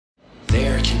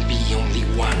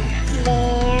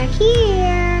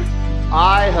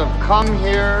I have come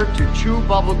here to chew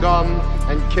bubblegum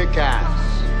and kick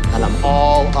ass. And I'm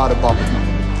all out of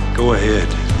bubblegum. Go ahead.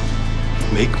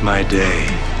 Make my day.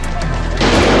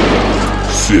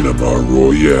 Cinema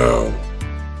Royale.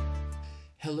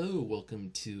 Hello, welcome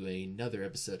to another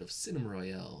episode of Cinema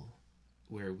Royale,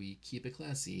 where we keep it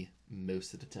classy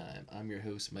most of the time. I'm your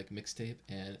host, Mike Mixtape,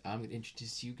 and I'm going to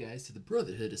introduce you guys to the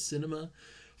Brotherhood of Cinema.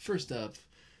 First up,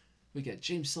 we got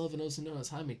James Sullivan, also known as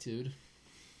Jaime-tude.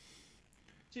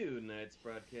 Tonight's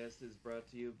broadcast is brought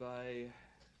to you by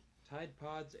Tide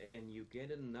Pods and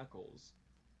Ugandan Knuckles,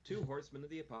 two horsemen of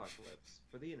the apocalypse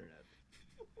for the internet.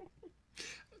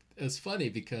 It's funny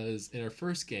because in our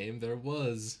first game, there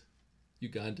was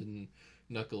Ugandan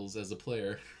Knuckles as a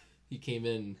player. He came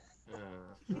in.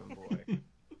 Oh boy.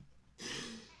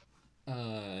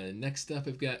 Next up,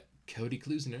 we've got Cody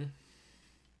Klusner.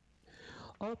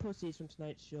 All proceeds from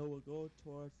tonight's show will go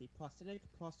towards the prosthetic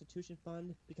prostitution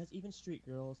fund because even street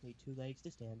girls need two legs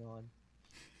to stand on.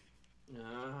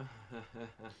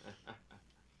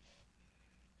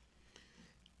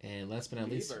 And last but not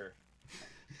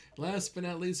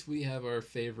least, we have our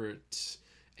favorite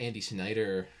Andy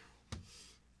Schneider.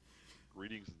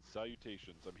 Greetings and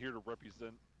salutations. I'm here to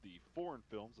represent the foreign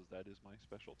films, as that is my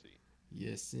specialty.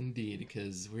 Yes, indeed,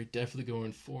 because we're definitely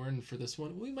going foreign for this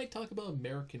one. We might talk about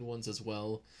American ones as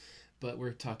well, but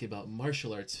we're talking about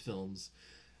martial arts films.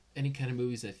 Any kind of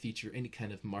movies that feature any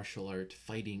kind of martial art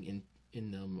fighting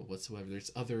in them whatsoever.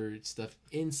 There's other stuff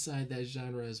inside that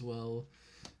genre as well.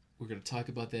 We're going to talk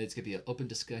about that. It's going to be an open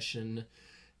discussion,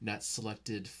 not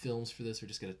selected films for this. We're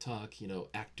just going to talk,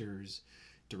 actors,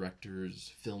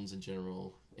 directors, films in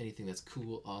general, anything that's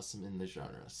cool, awesome in the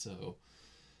genre. So,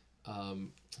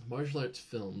 martial arts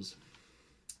films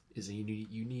is a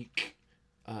unique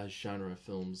genre of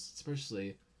films,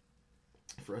 especially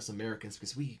for us Americans,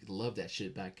 because we loved that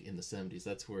shit back in the 70s.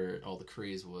 That's where all the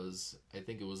craze was. I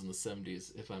think it was in the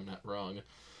 70s, if I'm not wrong.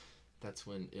 That's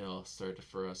when it all started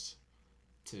for us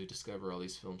to discover all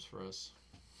these films for us.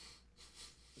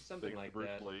 Something like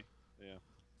Bruce that. Lee, yeah.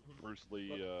 Bruce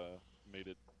Lee made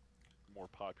it more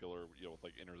popular, with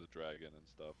like Enter the Dragon and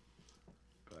stuff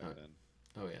back then.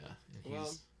 Oh yeah, Well,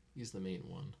 he's the main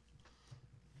one.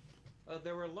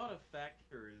 there were a lot of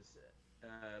factors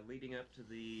leading up to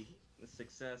the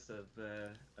success of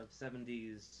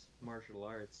 70s martial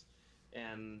arts,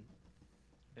 and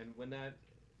when that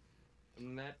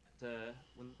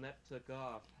took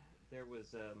off, there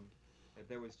was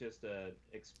just a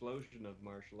explosion of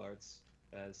martial arts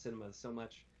cinema. So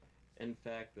much, in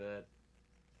fact, that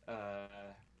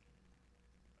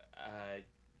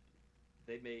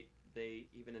they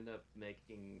even end up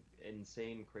making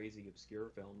insane, crazy, obscure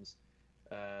films,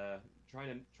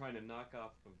 trying to knock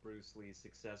off of Bruce Lee's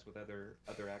success with other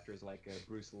actors like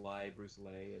Bruce Lee,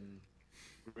 and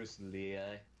Bruce Lee.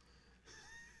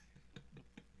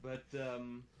 But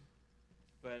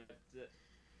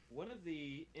one of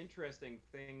the interesting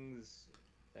things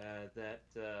that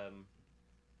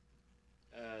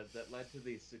led to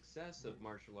the success of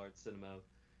martial arts cinema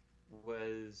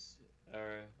was,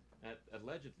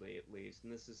 allegedly at least,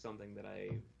 and this is something that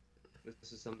I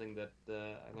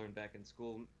learned back in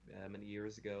school many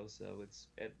years ago. So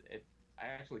I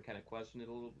actually kind of question it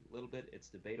a little bit. It's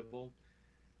debatable,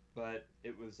 but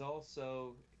it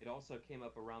also came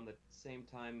up around the same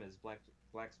time as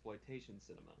blaxploitation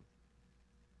cinema,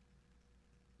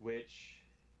 which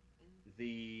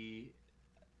the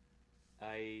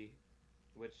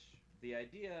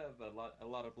idea of a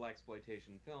lot of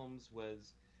blaxploitation films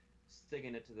was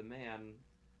sticking it to the man,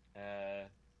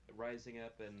 rising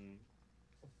up and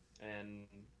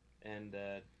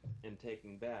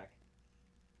taking back.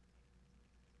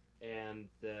 And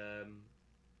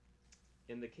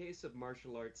in the case of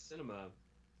martial arts cinema,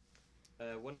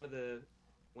 one of the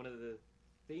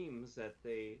themes that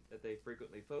they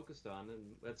frequently focused on,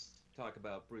 and let's talk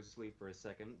about Bruce Lee for a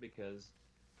second, because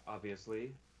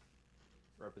obviously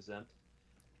represent.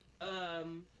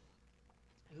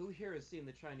 Who here has seen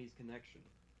The Chinese Connection?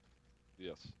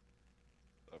 Yes,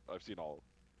 I've seen all of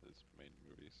his main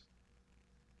movies.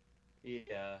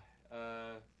 Yeah,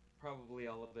 probably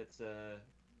all of its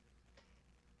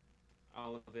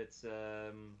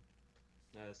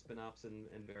spin-offs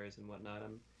and various and whatnot.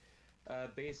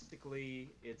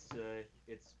 Basically, it's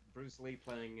Bruce Lee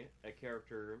playing a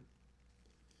character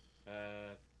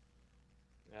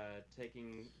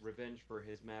taking revenge for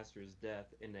his master's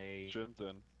death in a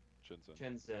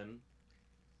Shenzhen,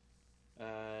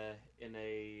 in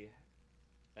a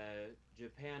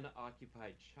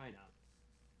Japan-occupied China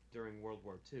during World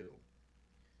War II.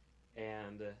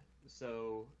 And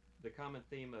so the common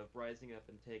theme of rising up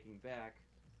and taking back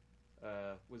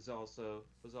was also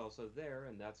there,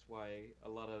 and that's why a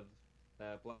lot of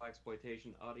black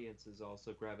exploitation audiences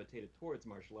also gravitated towards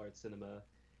martial arts cinema,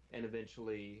 and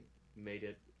eventually made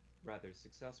it rather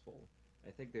successful.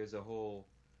 I think there's a whole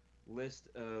list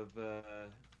of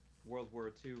World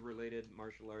War II related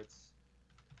martial arts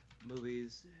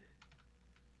movies.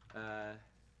 Uh,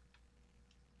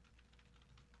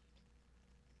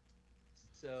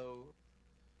 so,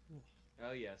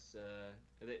 oh yes,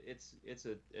 it's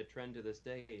a trend to this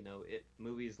day. You know, it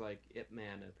movies like Ip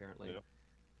Man apparently. Yep.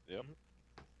 Yep.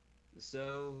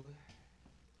 So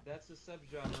that's a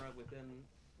subgenre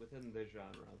within the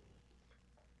genre,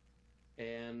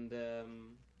 and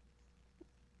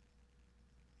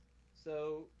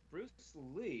so Bruce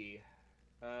Lee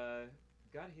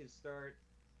got his start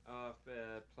off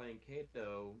playing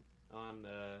Kato on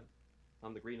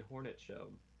the Green Hornet show,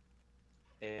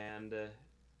 and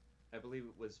I believe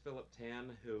it was Philip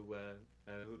Tan who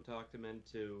talked him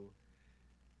into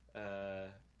uh,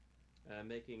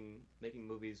 making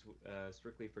movies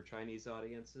strictly for Chinese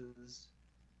audiences,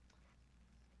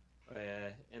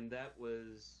 and that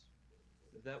was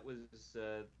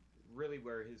really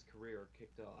where his career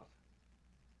kicked off.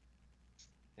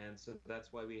 And so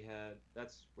that's where we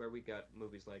got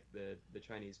movies like the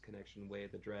Chinese Connection, Way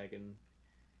of the Dragon,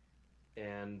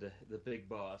 and The Big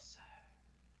Boss,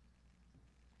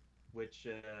 which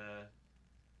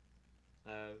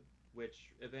which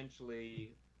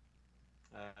eventually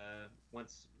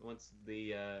once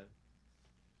the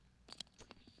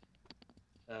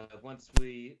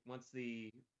once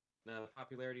the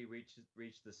popularity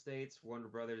reached the States, Warner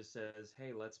Brothers says,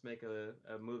 "Hey, let's make a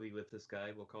movie with this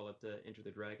guy. We'll call it Enter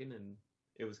the Dragon," and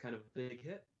it was kind of a big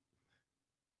hit.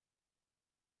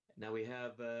 Now we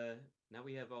have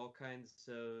all kinds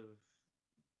of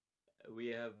we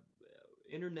have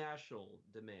international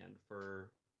demand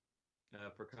for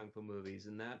kung fu movies,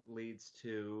 and that leads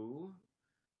to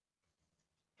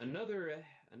another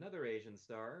Asian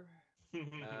star to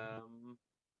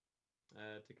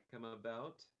come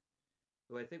about,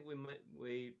 who I think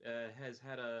we has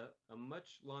had a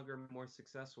much longer, more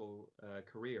successful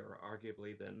career,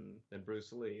 arguably than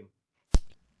Bruce Lee.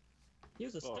 He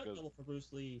was a Well, stunt 'cause- double for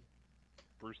Bruce Lee.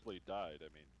 Bruce Lee died. I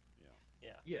mean, you know.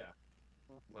 Yeah. Yeah.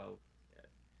 Well,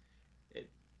 it.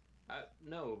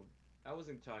 No, I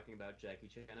wasn't talking about Jackie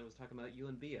Chan. I was talking about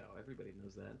Yuen Biao. Everybody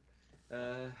knows that.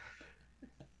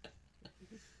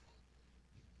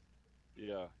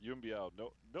 Yeah, Yuen Biao.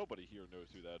 No, nobody here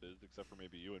knows who that is except for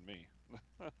maybe you and me.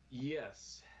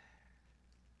 Yes.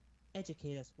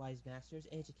 Educate us, wise masters.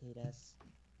 Educate us.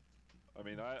 I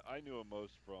mean, I knew him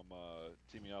most from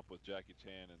teaming up with Jackie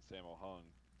Chan and Sammo Hung.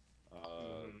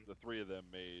 The three of them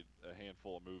made a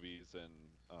handful of movies in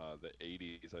the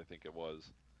 80s, I think it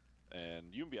was.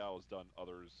 And Yuen Biao has done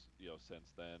others,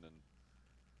 since then. And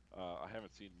I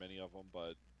haven't seen many of them,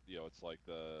 but, it's like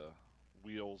the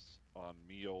Wheels on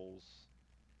Meals,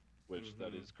 which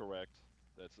that is correct.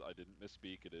 I didn't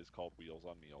misspeak. It is called Wheels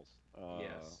on Meals.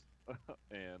 Yes.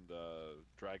 And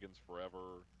Dragons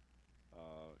Forever.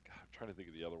 God, I'm trying to think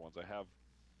of the other ones. I have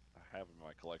them in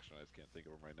my collection. I just can't think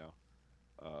of them right now.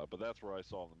 But that's where I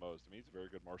saw him the most. I mean, he's a very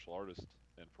good martial artist,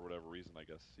 and for whatever reason, I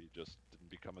guess he just didn't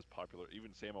become as popular.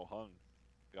 Even Sammo Hung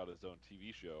got his own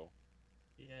TV show,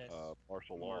 Yes.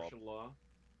 Martial Law. Martial Law.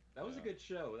 That was a good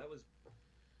show. That was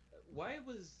why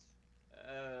was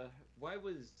uh, why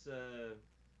was uh,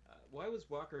 why was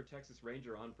Walker Texas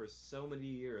Ranger on for so many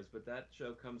years? But that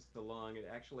show comes along. It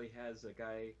actually has a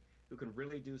guy who can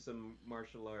really do some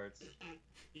martial arts.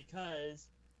 Because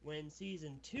when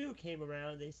season 2 came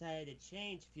around, they decided to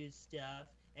change a few stuff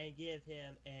and give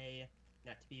him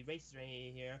not to be racist or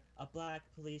anything here, a black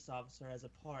police officer as a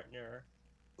partner.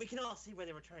 We can all see what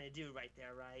they were trying to do right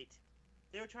there, right?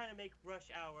 They were trying to make Rush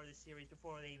Hour the series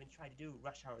before they even tried to do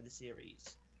Rush Hour the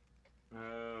series.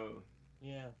 Oh.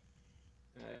 Yeah.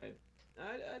 I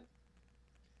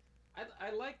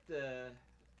like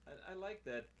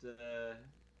that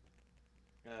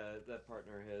that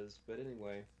partner of his. But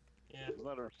anyway, Yeah. Isn't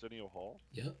that Arsenio Hall?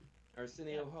 Yep.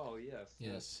 Arsenio Hall. Yes.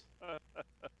 Yes.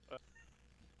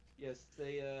 Yes.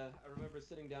 They. I remember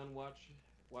sitting down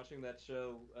watching that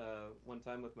show one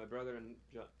time with my brother, and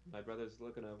my brother's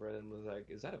looking over it and was like,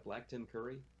 "Is that a black Tim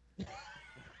Curry?"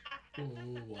 Oh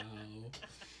wow.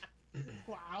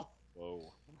 Wow.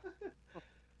 Whoa.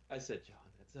 I said, "John,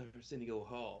 that's Arsenio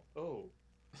Hall." Oh.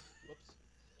 Whoops.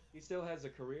 He still has a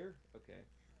career?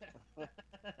 Okay.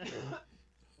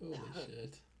 Holy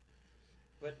shit.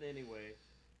 But anyway,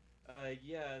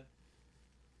 yeah.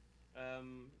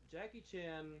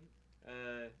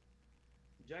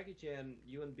 Jackie Chan,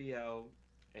 Yuen Biao,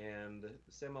 and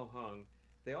Sammo Hung,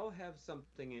 they all have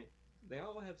something they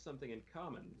all have something in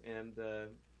common, and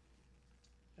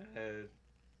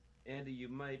Andy, you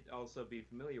might also be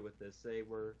familiar with this. They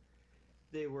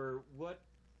were what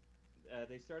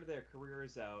they started their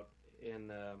careers out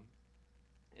in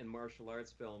martial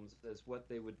arts films as what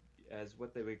they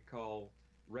would call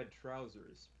red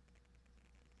trousers.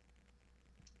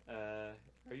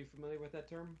 Are you familiar with that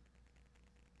term?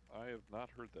 I have not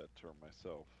heard that term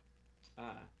myself.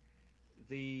 Ah,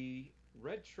 the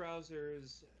red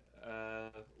trousers uh,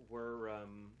 were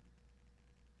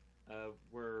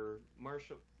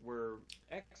were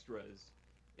extras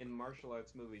in martial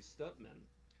arts movies, stuntmen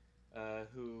uh,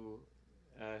 who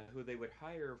who they would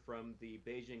hire from the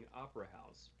Beijing Opera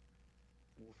House,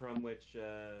 from which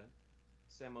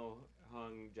Sammo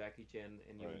Hung, Jackie Chan,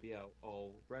 and Yuen Right. Biao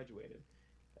all graduated.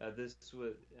 This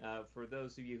was for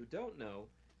those of you who don't know,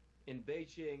 in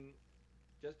Beijing,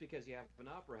 just because you have an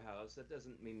opera house, that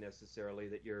doesn't mean necessarily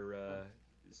that you're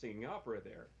singing opera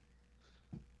there.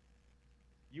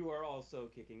 You are also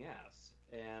kicking ass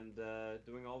and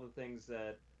doing all the things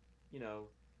that, you know,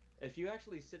 if you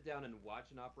actually sit down and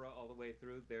watch an opera all the way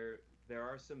through, there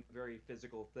are some very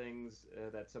physical things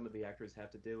that some of the actors have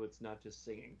to do. It's not just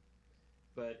singing.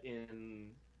 But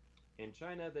in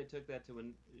China, they took that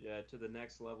to the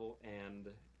next level, and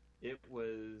it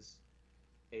was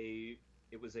a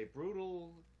it was a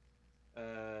brutal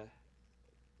uh,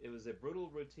 it was a brutal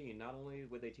routine. Not only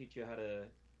would they teach you how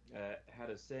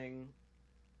to sing,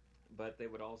 but they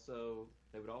would also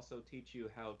teach you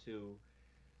how to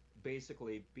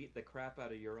basically beat the crap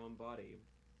out of your own body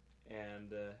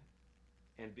and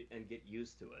and get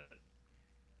used to it.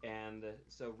 And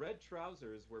so red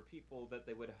trousers were people that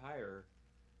they would hire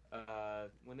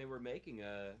when they were making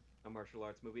a martial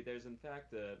arts movie. There's in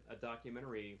fact a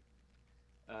documentary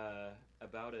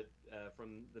about it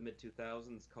from the mid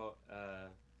 2000s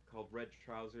called Red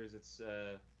Trousers.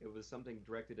 It was something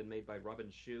directed and made by Robin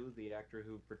Shu, the actor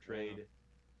who portrayed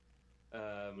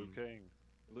Liu Kang.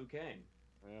 Liu Kang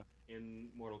Yeah. in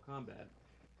Mortal Kombat,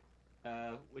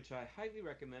 which I highly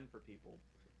recommend for people.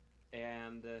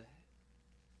 And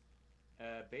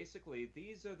basically,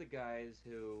 these are the guys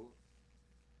who,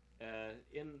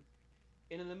 in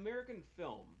an American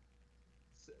film,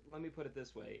 let me put it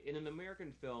this way: in an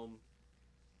American film,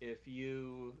 if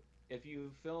you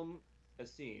film a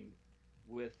scene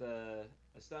with a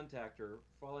stunt actor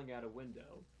falling out a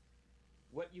window,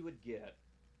 what you would get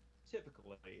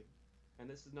typically, and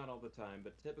this is not all the time,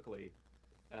 but typically,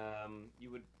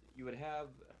 you would have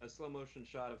a slow motion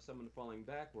shot of someone falling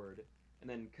backward, and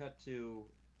then cut to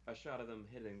a shot of them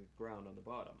hitting the ground on the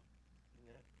bottom.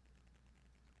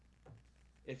 Yeah.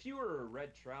 If you were a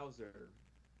red trouser,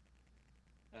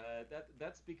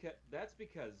 that's because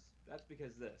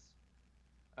this.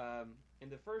 In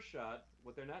the first shot,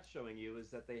 what they're not showing you is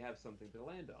that they have something to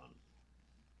land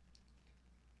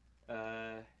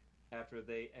on after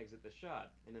they exit the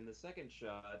shot, and in the second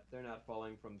shot, they're not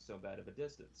falling from so bad of a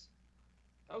distance.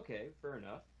 Okay, fair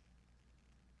enough.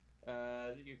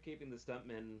 You're keeping the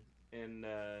stuntmen in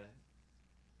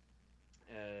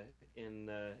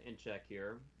in check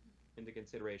here, into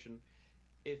consideration.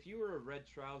 If you were a red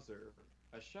trouser,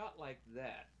 a shot like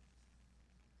that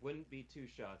wouldn't be two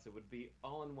shots. It would be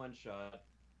all in one shot,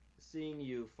 seeing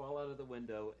you fall out of the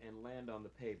window and land on the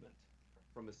pavement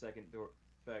from a second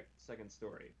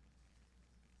story.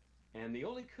 And the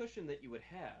only cushion that you would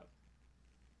have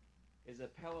is a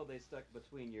pillow they stuck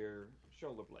between your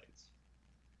shoulder blades.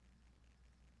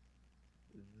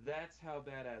 That's how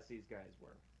badass these guys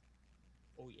were.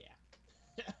 Oh yeah.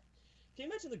 Can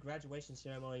you imagine the graduation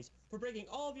ceremonies for breaking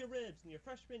all of your ribs in your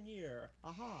freshman year?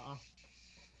 Aha.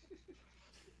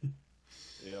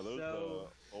 Yeah, those So-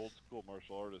 old school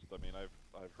martial artists. I mean,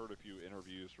 I've heard a few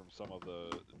interviews from some of the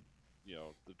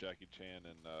Jackie Chan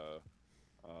and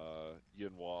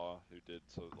Yin Hua who did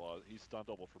so a lot. He's stunt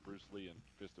double for Bruce Lee in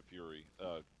Fist of Fury,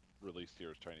 released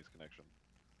here as Chinese Connection.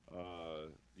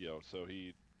 So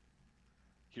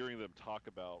hearing them talk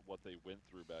about what they went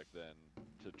through back then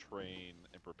to train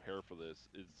and prepare for this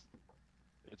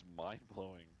it's mind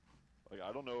blowing. Like,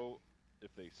 I don't know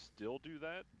if they still do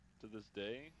that to this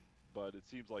day, but it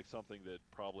seems like something that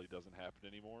probably doesn't happen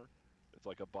anymore. It's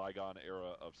like a bygone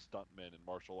era of stuntmen and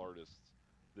martial artists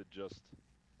that just,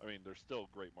 I mean, there's still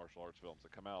great martial arts films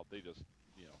that come out. They just,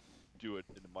 do it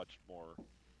in a much more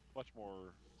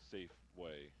safe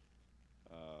way,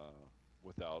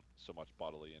 without so much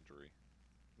bodily injury.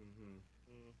 Mm-hmm.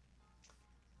 Mm.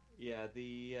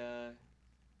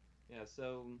 Yeah,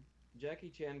 so Jackie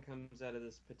Chan comes out of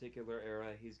this particular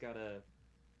era. He's got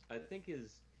I think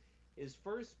his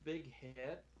first big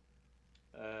hit,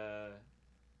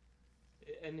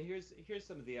 and and here's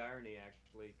some of the irony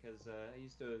actually, because I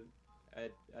used to,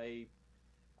 I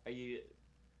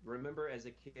remember as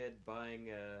a kid buying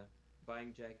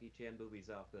Jackie Chan movies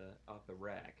off the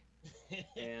rack,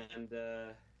 and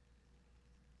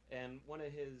one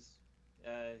of his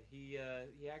he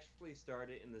actually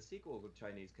started in the sequel of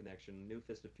Chinese Connection, New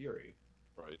Fist of Fury.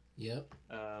 Right. Yep.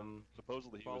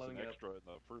 Supposedly he was an Following up- extra in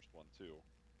the first one too.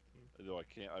 Though I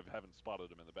haven't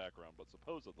spotted him in the background, but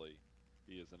supposedly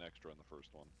he is an extra in the first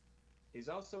one. He's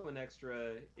also an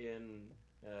extra in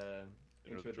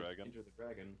Enter the Dragon. Enter the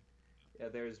Dragon. Yeah,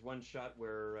 there's one shot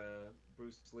where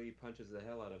Bruce Lee punches the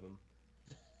hell out of him.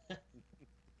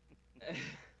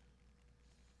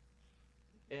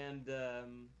 And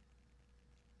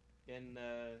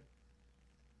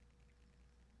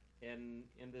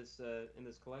in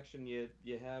this collection, you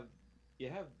have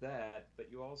that,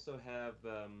 but you also have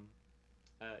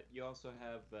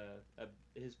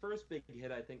his first big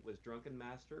hit, I think, was Drunken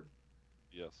Master,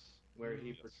 Yes. where he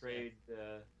Yes.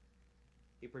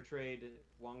 portrayed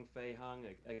Wang Fei Hung,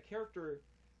 a character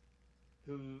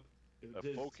who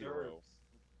A folk hero.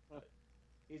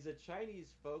 He's a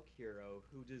Chinese folk hero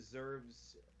who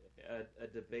deserves a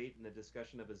debate and a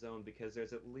discussion of his own, because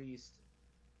there's at least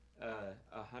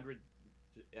 100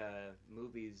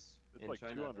 movies It's in like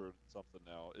China. 200 something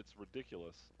now. It's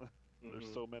ridiculous. There's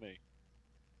Mhm. so many.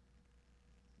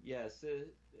 Yes,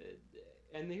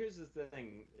 and here's the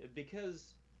thing,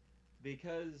 because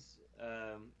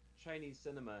Chinese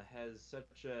cinema has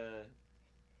such a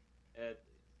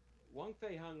Wang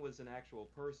Fei Hung was an actual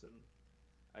person,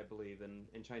 I believe,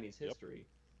 in Chinese Yep. history.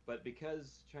 But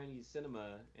because Chinese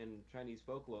cinema and Chinese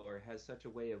folklore has such a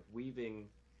way of weaving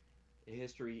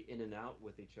history in and out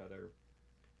with each other,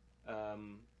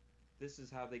 this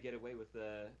is how they get away with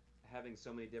having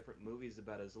so many different movies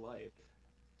about his life.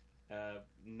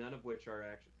 None of which are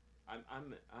actually,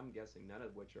 I'm guessing none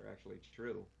of which are actually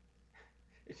true.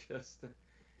 It's just,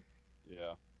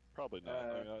 Yeah, probably not.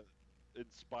 Uh, I mean,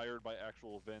 inspired by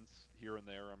actual events here and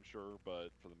there, I'm sure, but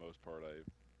for the most part,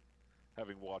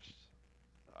 having watched,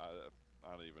 I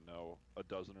don't even know, a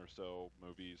dozen or so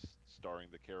movies starring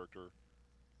the character.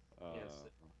 Yes.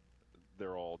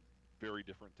 They're all very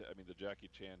different. I mean, the Jackie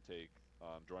Chan take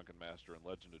on Drunken Master and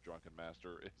Legend of Drunken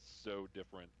Master is so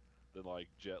different than like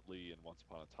Jet Li and Once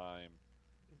Upon a Time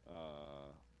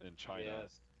in China.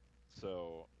 yes.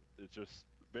 So it's just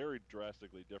very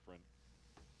drastically different.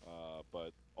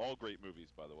 But all great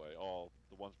movies, by the way. All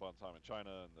the Once Upon a Time in China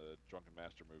and the Drunken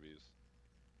Master movies,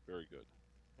 very good.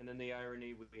 And then the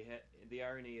irony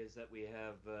is that we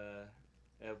have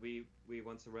we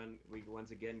once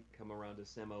again come around to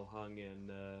Sammo Hung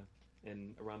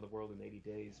and Around the World in 80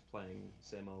 Days, playing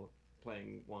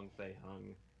Wang Fei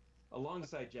Hung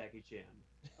alongside Jackie Chan.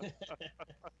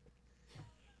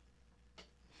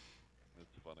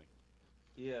 It's funny.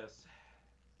 Yes.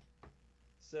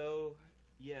 So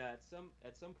yeah,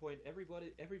 at some point,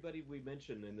 everybody we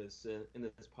mentioned in this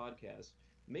podcast,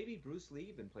 maybe Bruce Lee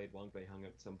even played Wang Fei Hung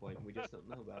at some point, and we just don't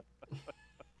know about.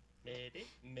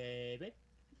 Maybe.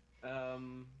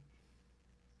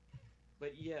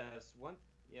 But yes,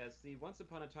 the Once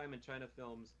Upon a Time in China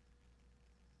films.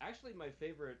 Actually, my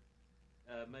favorite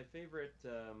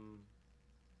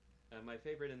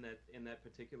in that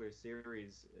particular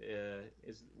series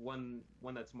is one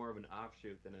that's more of an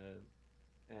offshoot than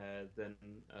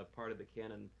a part of the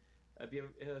canon.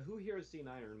 Who here has seen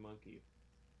Iron Monkey?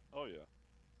 Oh yeah,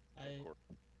 of course.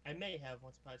 I may have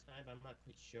once upon a time, but I'm not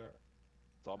quite sure.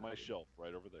 It's on my shelf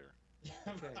right over there.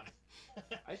 Okay.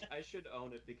 I should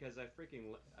own it, because I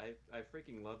freaking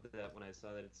loved that when I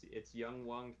saw that it's young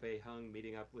Wang Fei Hung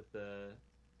meeting up with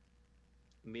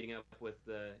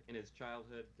in his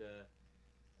childhood,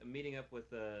 meeting up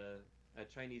with a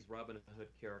Chinese Robin Hood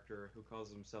character who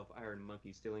calls himself Iron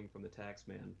Monkey, stealing from the tax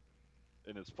man.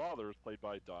 And his father is played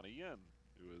by Donnie Yen,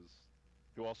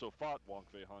 who also fought Wang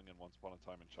Fei Hung in Once Upon a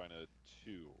Time in China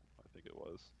 2, I think it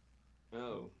was.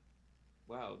 Oh,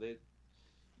 wow!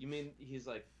 You mean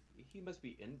he must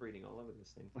be inbreeding all over this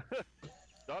thing?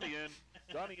 Donnie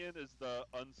Yen is the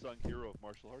unsung hero of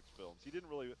martial arts films. He didn't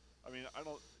really. I mean,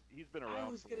 he's been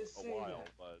around for a while,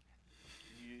 but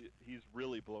he's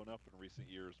really blown up in recent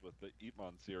years with the Ip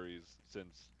Man series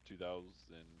since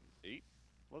 2008,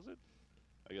 was it?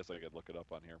 I guess I could look it up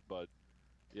on here, but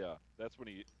yeah, that's when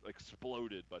he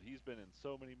exploded. But he's been in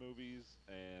so many movies,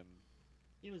 and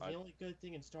He was the only good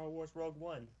thing in Star Wars Rogue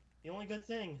One. The only good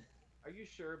thing. Are you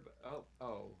sure?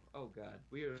 Oh God,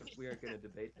 we are going to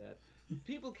debate that.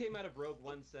 People came out of Rogue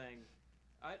One saying,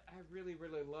 I really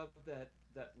loved that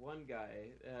one guy.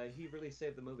 He really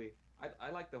saved the movie. I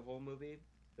like the whole movie,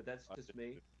 but that's just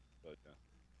me. But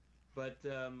But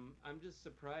I'm just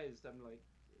surprised. I'm like,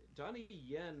 Donnie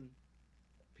Yen.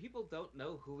 People don't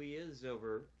know who he is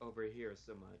over here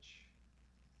so much.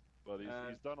 But Uh,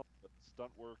 he's done a lot of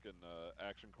stunt work and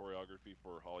action choreography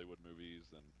for Hollywood movies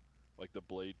and like the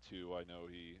Blade 2. I know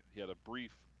he had a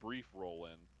brief role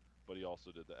in, but he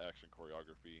also did the action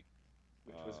choreography.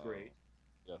 which was Uh, great.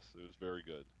 yes, it was very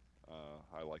good.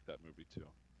 I like that movie too.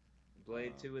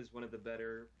 Blade Uh, 2 is one of the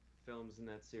better films in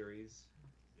that series.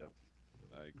 yes,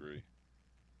 I agree.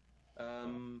 Uh,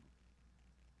 Um,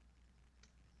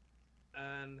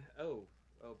 and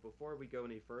before we go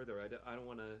any further, I don't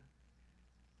want to,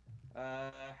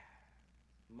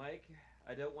 Mike,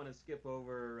 I don't want to skip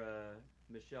over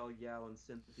Michelle Yao and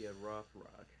Cynthia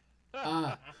Rothrock.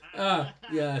 Ah,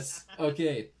 yes.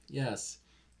 Okay, yes,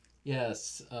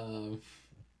 yes.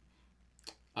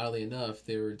 Oddly enough,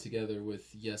 they were together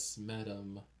with Yes,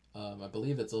 Madam. I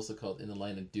believe it's also called In the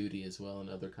Line of Duty as well in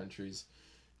other countries.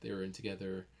 They were in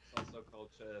together. It's also called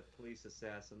Police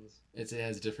Assassins. It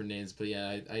has different names, but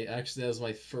yeah, I actually that was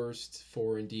my first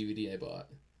foreign DVD I bought.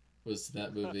 Was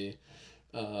that movie?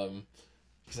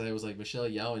 Because I was like Michelle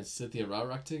Yeoh and Cynthia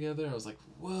Rothrock together. I was like,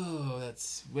 whoa,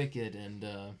 that's wicked, and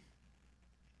it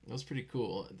was pretty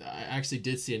cool. I actually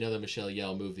did see another Michelle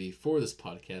Yeoh movie for this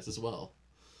podcast as well,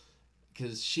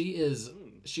 because she's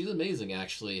amazing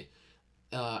actually.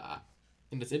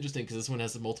 And it's interesting because this one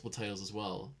has multiple titles as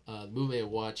well. The movie I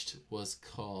watched was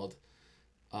called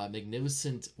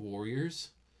Magnificent Warriors.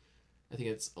 I think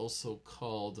it's also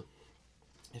called,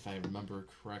 if I remember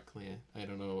correctly, I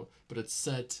don't know, but it's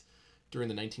set during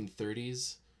the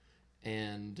 1930s,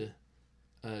 and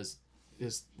it's the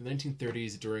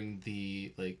 1930s during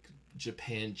the like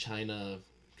Japan China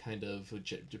kind of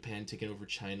Japan taking over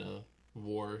China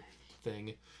war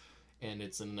thing, and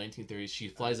it's in the 1930s. She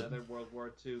flies Another World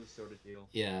War II sort of deal.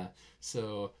 yeah,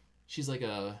 so she's like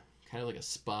a kind of like a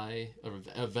spy, or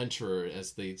adventurer,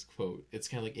 as they quote. It's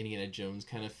kind of like Indiana Jones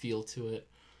kind of feel to it.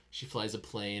 She flies a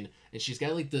plane, and she's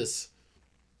got like this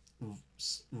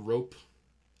rope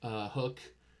hook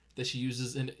that she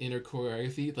uses in her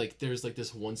choreography. Like there's like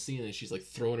this one scene, and she's like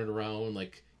throwing it around,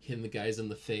 like hitting the guys in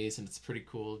the face, and it's pretty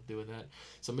cool doing that.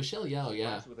 So Michelle Yeoh,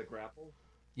 yeah, Fights with a grapple.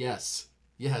 yes,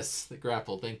 yes, the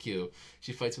grapple. Thank you.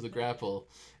 She fights with a grapple.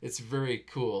 It's very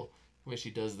cool when she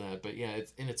does that. But yeah,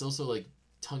 it's also like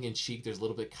tongue in cheek. There's a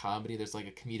little bit comedy. There's like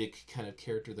a comedic kind of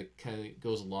character that kind of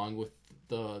goes along with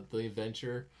the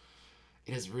adventure.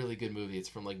 It is a really good movie. It's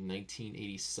from like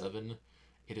 1987.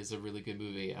 It is a really good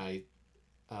movie. I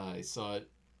saw it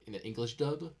in an English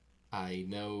dub. I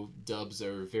know dubs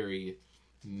are very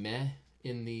meh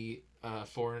in the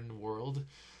foreign world.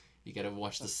 You gotta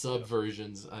watch the sub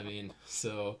versions. I mean,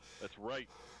 so that's right.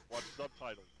 Watch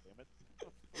subtitles, damn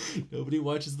it. nobody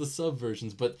watches the sub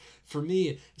versions. But for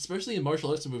me, especially in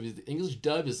martial arts movies, the English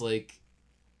dub is like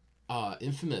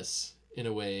infamous in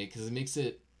a way because it makes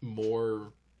it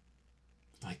more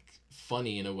like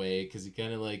funny in a way because you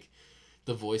kind of like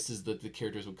the voices that the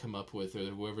characters would come up with, or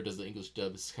whoever does the English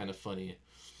dub is kind of funny.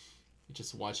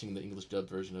 Just watching the English dub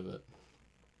version of it.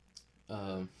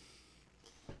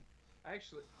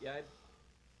 Actually, yeah,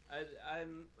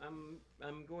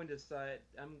 I'm going to side.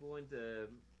 I'm going to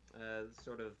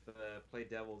sort of play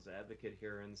devil's advocate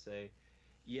here and say,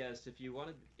 yes, if you're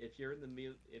in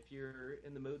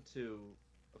the mood to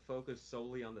focus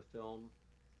solely on the film,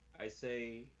 I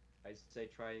say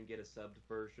try and get a subbed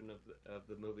version of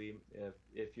the movie.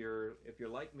 If you're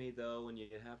like me though, and you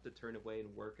have to turn away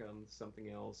and work on something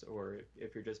else, or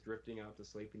if you're just drifting off to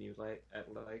sleep and you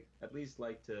at least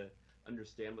like to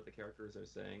understand what the characters are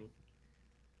saying,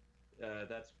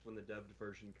 that's when the dubbed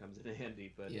version comes in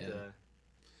handy. But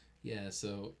yeah.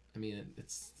 So I mean,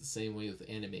 it's the same way with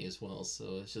anime as well.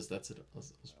 So it's just that's a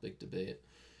big debate.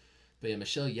 But yeah,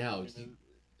 Michelle Yeoh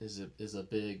is a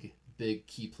big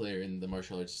key player in the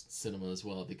martial arts cinema as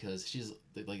well because she's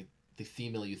like the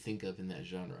female you think of in that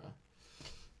genre.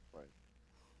 Right.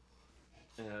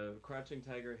 Crouching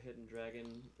Tiger, Hidden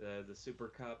Dragon, the Super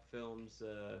Cop films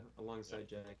alongside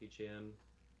Jackie Chan.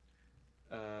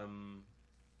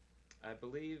 I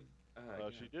believe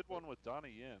she did one with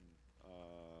Donnie Yen.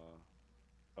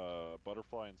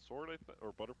 Butterfly and Sword,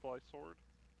 or Butterfly Sword.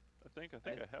 I think I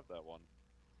have that one.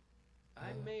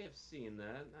 I may have seen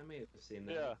that.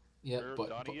 Yeah. Yeah.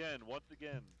 Donnie Yen once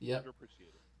again. Yep.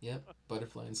 Underappreciated. Yep.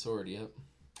 Butterfly and Sword. Yep.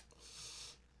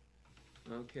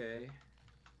 Okay.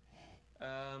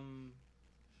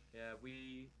 Yeah,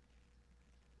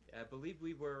 I believe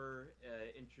we were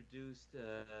introduced.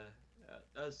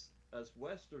 Us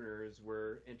Westerners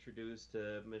were introduced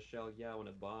to Michelle Yeoh in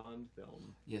a Bond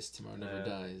film. Yes, Tomorrow Never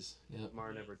Dies. Yep.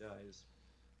 Tomorrow Never Dies.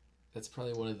 That's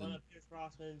probably one of One the of Pierce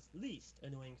Brosnan's least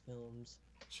annoying films.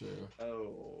 true.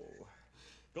 Oh.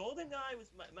 GoldenEye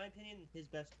was, my opinion, his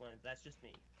best one. That's just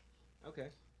me. Okay.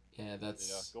 Yeah,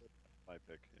 that's Gold, my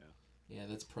pick. Yeah. yeah,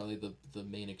 that's probably the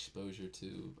main exposure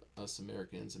to us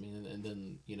Americans. I mean, and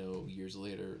then years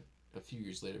later, a few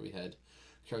years later, we had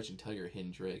Crouching Tiger,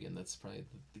 Hidden Dragon. That's probably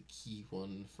the key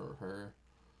one for her.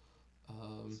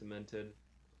 Cemented.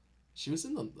 She was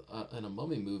in a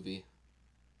Mummy movie,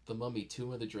 The Mummy,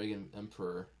 Tomb of the Dragon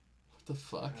Emperor. What the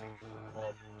fuck?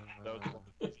 That was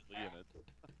Jet Li in it.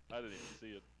 I didn't even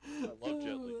see it. I love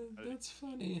Jet Li. That's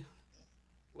funny.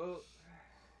 Well,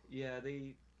 yeah,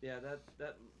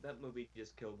 that movie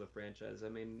just killed the franchise. I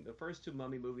mean, the first two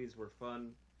Mummy movies were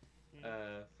fun,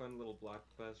 fun little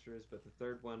blockbusters, but the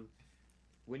third one,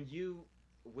 when you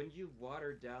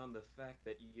water down the fact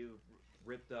that you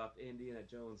ripped off Indiana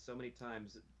Jones so many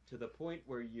times to the point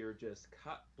where you're just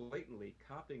blatantly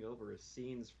copying over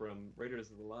scenes from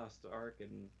Raiders of the Lost Ark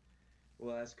and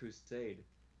Last Crusade,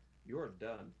 you're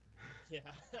done. Yeah.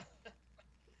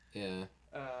 Yeah.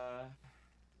 Uh,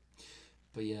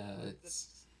 But yeah,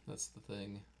 that's the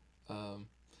thing.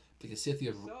 Because if you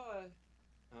have,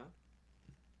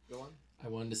 Go on. I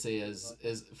wanted to say as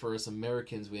for us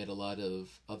Americans, we had a lot of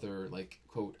other like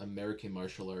quote American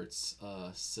martial arts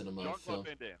cinema film. Jean-Claude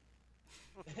Van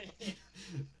Damme.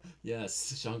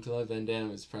 Yes, Jean-Claude Van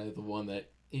Damme is probably the one that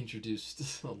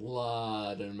introduced a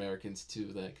lot of Americans to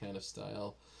that kind of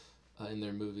style in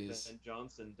their movies. Ben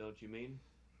Johnson, don't you mean?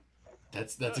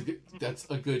 That's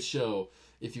a good show.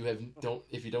 If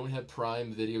you don't have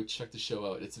Prime Video, check the show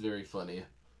out. It's very funny.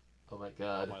 Oh my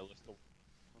god. My list of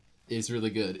It's really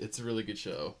good. It's a really good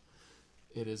show.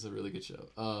 It is a really good show.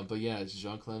 But yeah,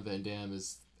 Jean-Claude Van Damme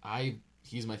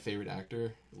he's my favorite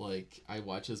actor. Like I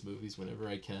watch his movies whenever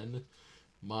I can.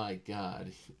 My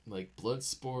god, like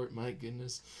Bloodsport. My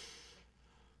goodness.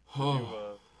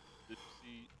 Oh. Did you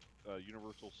see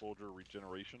Universal Soldier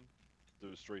Regeneration? It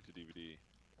was straight to DVD.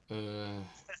 I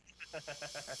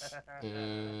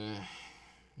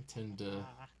tend to.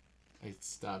 I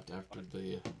stopped after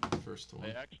the first one.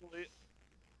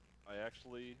 I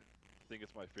actually think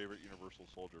it's my favorite Universal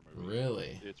Soldier movie.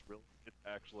 Really? It's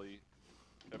actually.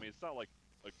 I mean, it's not like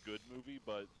a good movie,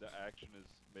 but the action is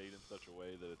made in such a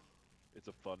way that it's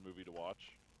a fun movie to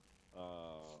watch.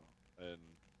 And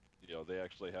they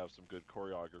actually have some good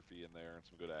choreography in there and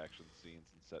some good action scenes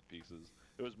and set pieces.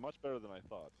 It was much better than I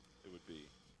thought it would be,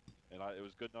 and it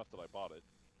was good enough that I bought it.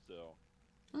 So.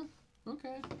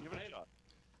 Okay. Give it a shot.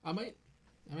 I might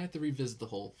have to revisit the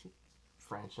whole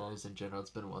franchise in general. It's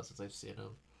been a while since I've seen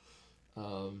them.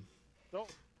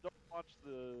 Don't watch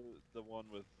the one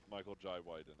with Michael Jai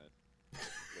White in it.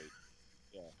 Wait,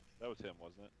 yeah, that was him,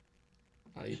 wasn't it?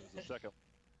 It was the second.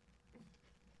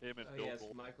 Him and Bill yes,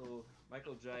 Gold.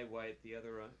 Michael Jai White,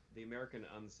 the American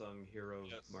unsung hero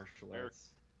Yes, of martial arts.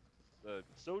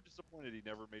 So disappointed he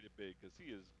never made it big because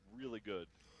he is really good.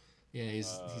 Yeah,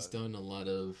 he's done a lot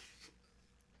of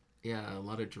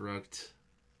direct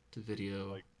to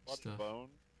video Like Blood stuff. and Bone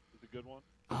is a good one.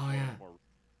 Oh yeah, More-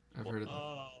 I've heard of that.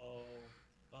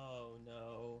 Oh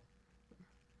no.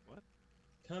 What?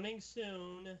 Coming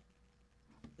soon,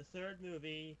 the third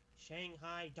movie,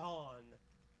 Shanghai Dawn.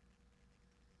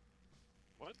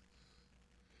 What?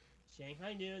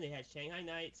 Shanghai Noon, they had Shanghai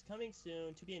Nights. Coming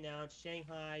soon, to be announced,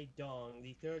 Shanghai Dawn,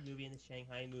 the third movie in the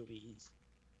Shanghai movies.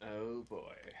 Oh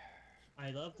boy.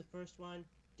 I loved the first one,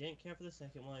 didn't care for the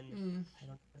second one. I don't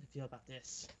know how to feel about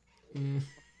this.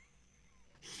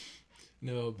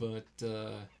 No, but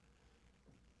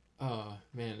oh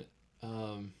man,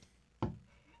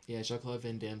 yeah, Jean-Claude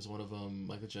Van Damme's one of them.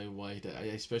 Michael J. White. I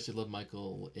especially love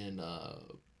Michael in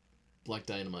Black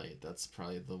Dynamite. That's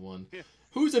probably the one. Yeah.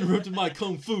 Who's interrupted my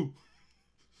kung fu?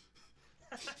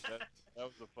 That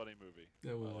was a funny movie.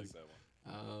 That I like was. that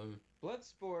one.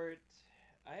 Bloodsport,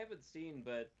 I haven't seen,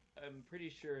 but I'm pretty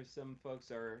sure some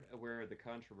folks are aware of the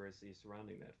controversy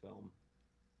surrounding that film.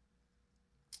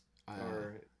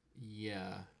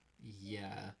 Yeah.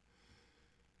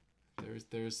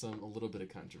 There's a little bit of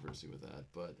controversy with that,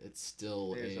 but it's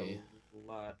still There's a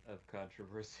lot of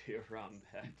controversy around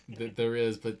that. There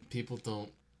is, but people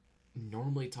don't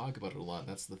normally talk about it a lot.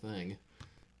 That's the thing.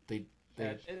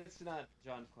 It's not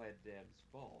Jean-Claude Damme's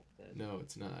fault. No,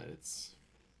 it's not. It's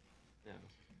no.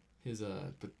 his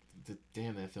but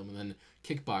damn that film, and then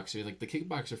Kickboxer. Like the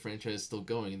Kickboxer franchise is still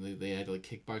going. They had like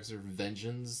Kickboxer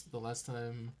Vengeance the last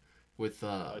time with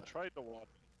I tried to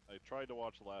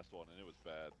watch the last one and it was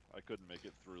bad. I couldn't make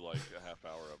it through like a half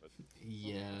hour of it.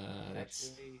 Yeah, that's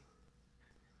Actually,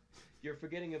 you're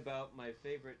forgetting about my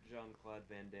favorite Jean-Claude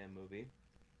Van Damme movie.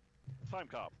 Time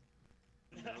Cop.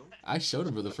 No? I showed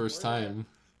him for the first time.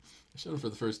 I showed him for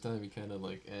the first time. He kind of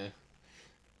like, eh.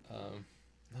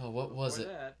 No, what was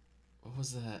Before it? that, What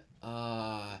was that?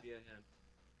 give you a hint.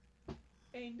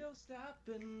 Ain't no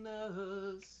stopping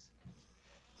us.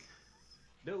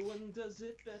 No one does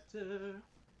it better.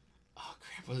 Oh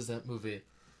crap! What is that movie?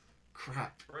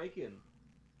 Crap. Breaking.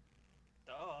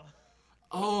 Oh.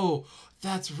 Oh,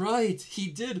 that's right. He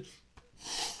did.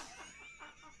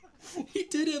 He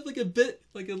did have like a bit,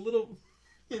 like a little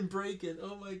in Breaking.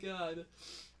 Oh my god,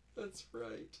 that's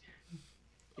right.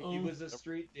 He was a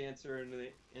street dancer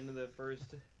in the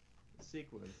first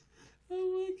sequence. Oh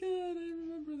my god, I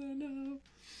remember that now.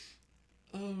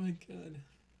 Oh my god.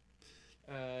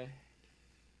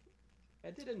 I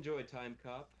did enjoy Time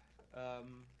Cop.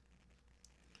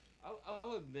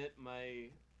 I'll admit my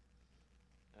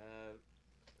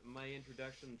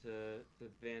introduction to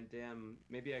Van Damme.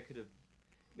 Maybe I could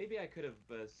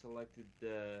have selected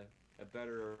a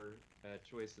better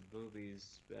choice of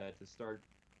movies to start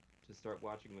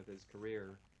watching with his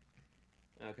career.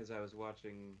 Because I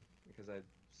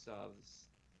saw a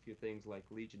few things like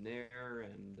Legionnaire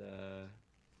and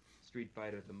Street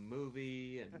Fighter the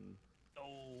movie and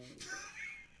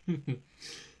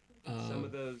some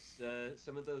of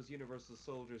those Universal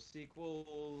Soldier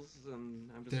sequels,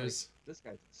 and I'm just like, this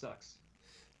guy sucks.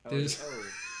 There's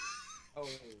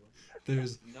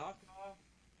there's knockoff.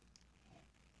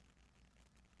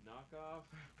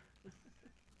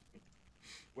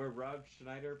 Where Rob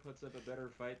Schneider puts up a better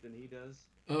fight than he does.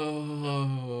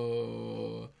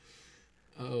 oh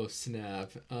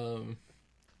snap.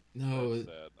 No. That's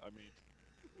sad. I mean,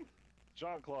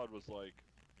 Jean-Claude was like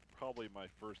probably my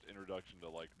first introduction to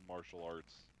like martial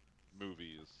arts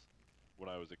movies when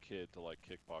I was a kid, to like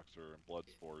Kickboxer and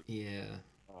Bloodsport. Yeah.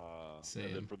 Same.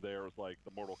 And then from there was like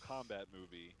the Mortal Kombat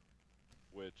movie,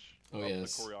 which upped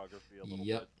yes. the choreography a little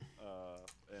Yep. bit.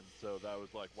 And so that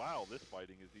was like, wow, this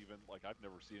fighting is even like, I've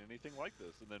never seen anything like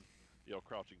this. And then, you know,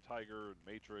 Crouching Tiger and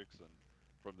Matrix, and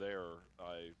from there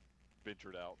I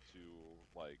ventured out to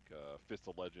like Fist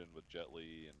of Legend with Jet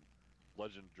Li and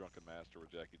Legend of Drunken Master with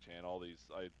Jackie Chan. All these,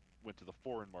 I went to the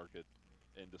foreign market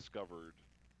and discovered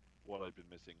what I've been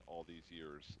missing all these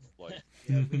years. Like,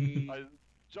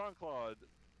 Jean-Claude,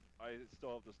 I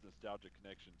still have this nostalgic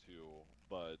connection to,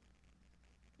 but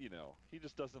you know, he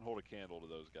just doesn't hold a candle to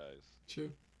those guys.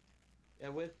 True. Yeah,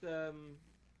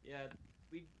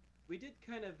 we did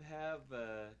kind of have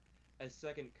a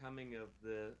second coming of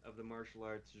the martial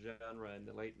arts genre in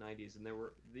the late '90s, and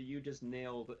you just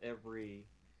nailed every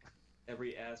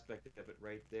aspect of it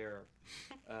right there,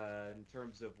 in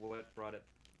terms of what brought it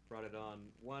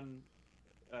on. One,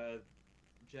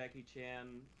 Jackie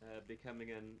Chan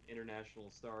becoming an international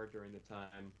star during the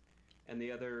time, and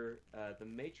the other, The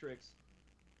Matrix,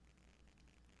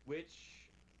 which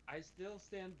I still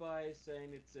stand by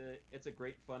saying it's a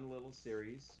great fun little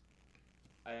series.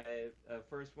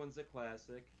 First one's a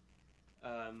classic,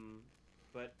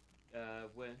 but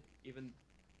even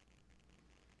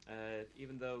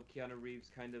though Keanu Reeves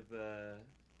kind of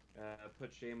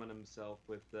put shame on himself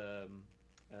with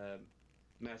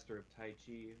Master of Tai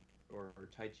Chi or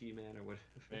Tai Chi Man or what?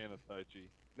 Man of Tai Chi.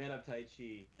 Man of Tai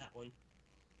Chi. That one.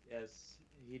 Yes,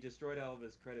 he destroyed all of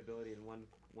his credibility in one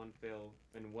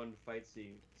fight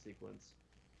sequence.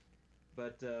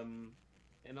 But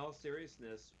in all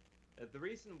seriousness, the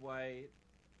reason why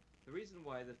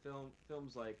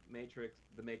films like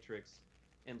The Matrix,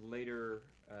 and later,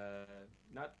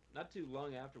 not too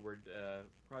long afterward,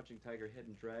 Crouching Tiger,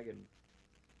 Hidden Dragon,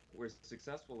 were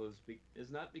successful is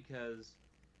not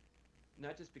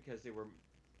just because they were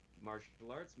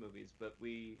martial arts movies, but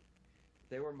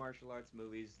they were martial arts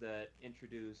movies that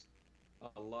introduced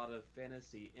a lot of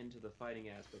fantasy into the fighting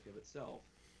aspect of itself.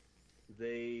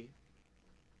 They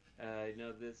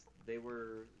they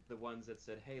were the ones that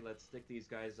said, hey, let's stick these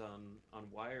guys on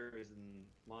wires and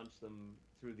launch them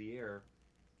through the air,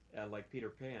 like Peter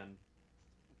Pan.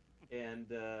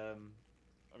 And I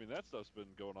mean, that stuff's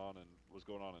been was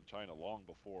going on in China long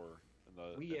before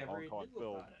we in ever Hong Kong knew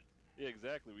film. about it. Yeah,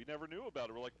 exactly. We never knew about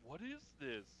it. We're like, what is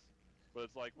this? But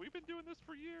it's like, we've been doing this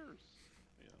for years.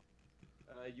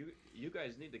 You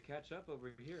guys need to catch up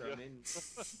over here. Yeah. I mean,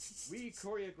 we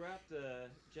choreographed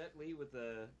Jet Li with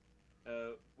a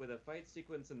fight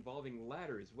sequence involving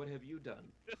ladders. What have you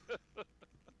done?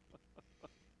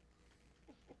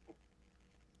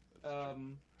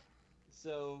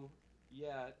 So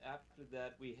yeah, after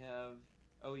that we have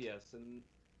and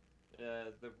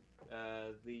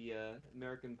the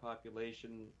American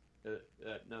population,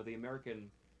 the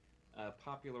American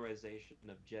popularization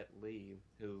of Jet Li,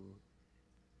 who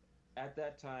at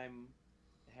that time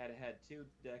had 2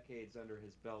 decades under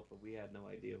his belt, but we had no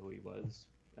idea who he was.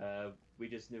 We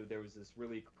just knew there was this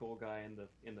really cool guy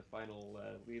in the final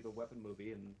Lethal Weapon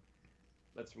movie, and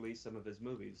let's release some of his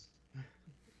movies.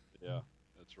 Yeah,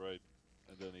 that's right.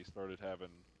 And then he started having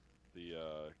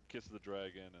the Kiss of the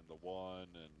Dragon and the One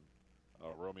and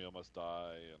Romeo Must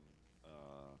Die and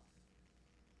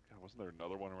God, wasn't there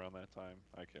another one around that time?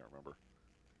 I can't remember.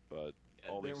 But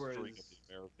all There these was string of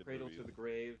the American Cradle movies. to the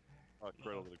Grave.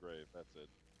 Cradle to the Grave. That's it.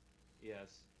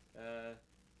 Yes.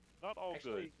 Not all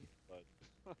Actually, good,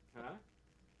 but huh?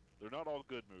 they're not all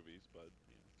good movies. But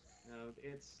No,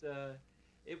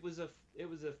 it was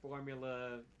a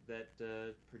formula that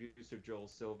producer Joel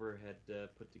Silver had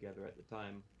put together at the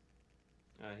time.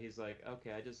 He's like,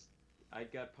 okay, I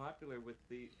got popular with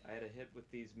I had a hit with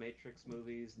these Matrix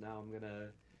movies. Now I'm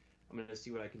gonna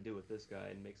see what I can do with this guy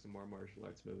and make some more martial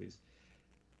arts movies.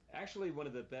 Actually, one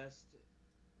of the best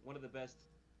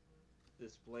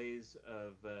displays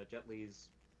of Jet Li's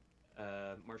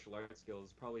martial arts skills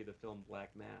is probably the film Black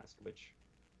Mask, which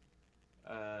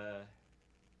I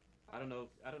don't know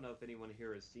if anyone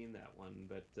here has seen that one,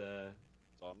 but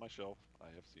it's on my shelf. I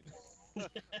have seen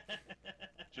it.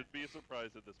 Should be a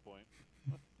surprise at this point.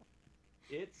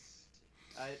 it's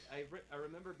I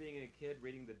remember being a kid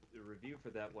reading the review for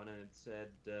that one, and it said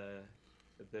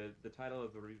the title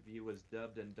of the review was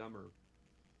Dubbed and Dumber,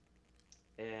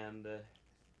 and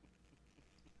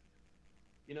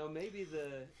you know, maybe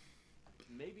the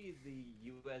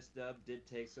U.S. dub did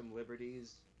take some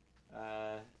liberties.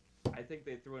 I think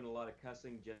they threw in a lot of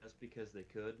cussing just because they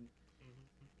could.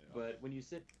 Mm-hmm. But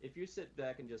if you sit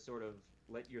back and just sort of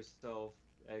let yourself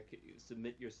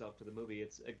submit yourself to the movie,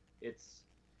 it's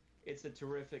a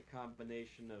terrific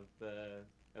combination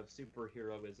of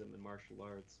superheroism and martial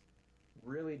arts.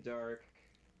 Really dark.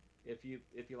 If you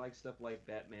like stuff like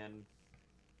Batman,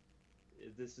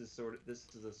 this is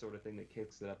the sort of thing that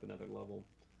kicks it up another level.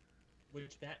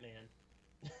 Which Batman?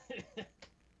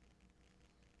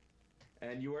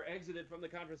 And you are exited from the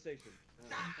conversation.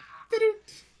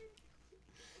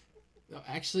 No,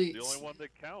 actually, The only one that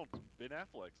counts, Ben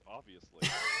Affleck's, obviously.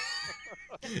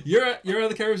 you're out of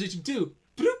the conversation too.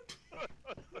 Bloop.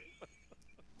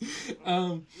 You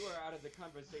are out of the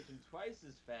conversation twice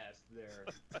as fast there.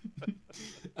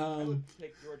 I would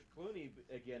take George Clooney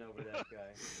again over that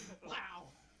guy. Wow.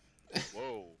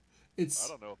 Whoa. It's I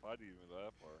don't know if I'd even go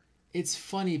that far. it's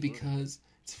funny because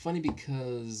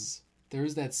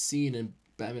there's that scene in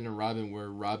Batman and Robin where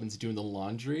Robin's doing the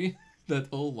laundry. That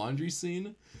whole laundry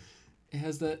scene. It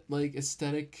has that like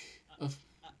aesthetic of.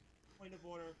 Point of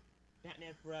order.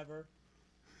 Batman Forever.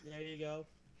 There you go.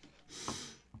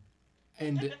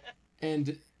 And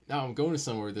now I'm going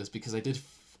somewhere with this because I did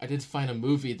find a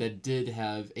movie that did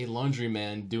have a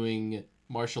laundryman doing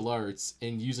martial arts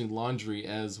and using laundry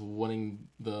as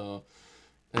the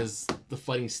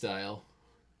fighting style,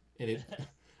 and it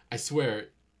I swear,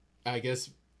 I guess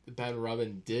Batman and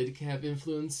Robin did have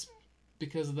influence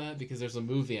because of that, because there's a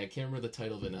movie, I can't remember the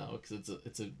title of it now because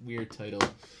it's a weird title,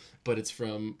 but it's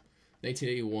from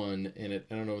 1981 and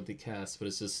I don't know what the cast, but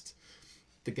it's just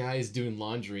the guy's doing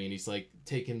laundry and he's like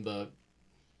taking the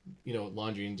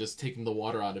laundry and just taking the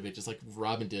water out of it, just like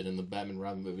Robin did in the Batman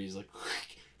Robin movie. He's like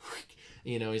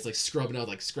he's like scrubbing out,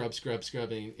 like scrub,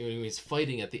 and when he's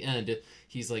fighting at the end,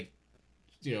 he's like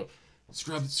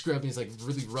scrub, and he's like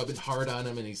really rubbing hard on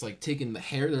him, and he's like taking the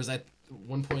hair. There's that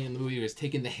one point in the movie where he's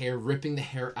taking the hair, ripping the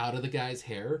hair out of the guy's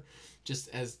hair, just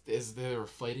as they were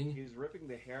fighting. He's ripping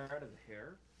the hair out of the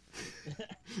hair?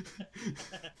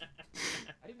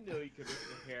 I didn't know you could rip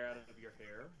the hair out of your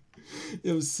hair.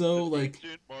 It was so like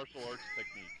Ancient martial arts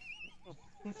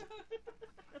technique.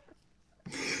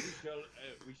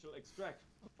 We shall extract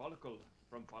a follicle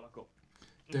from follicle.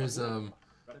 there's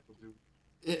Radical do.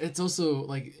 it's also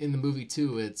like in the movie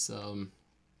too. It's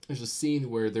there's a scene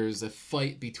where there's a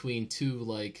fight between two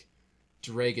like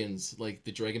dragons, like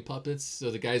the dragon puppets.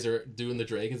 So the guys are doing the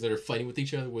dragons that are fighting with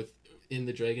each other in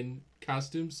the dragon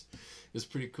costumes. It was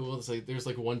pretty cool. It's like there's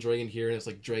like one dragon here and it's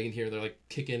like dragon here. They're like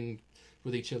kicking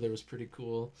with each other. It was pretty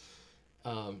cool.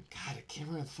 God, I can't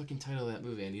remember the fucking title of that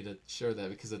movie. I need to share that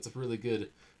because it's a really good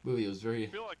movie. It was very. I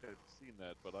feel like I've seen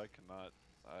that, but I cannot.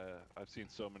 I've seen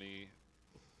so many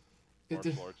It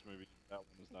martial did- arts movies. That one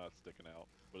is not sticking out,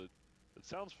 but it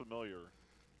sounds familiar.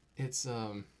 It's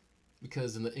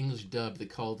because in the English dub they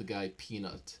called the guy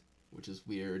Peanut, which is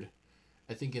weird.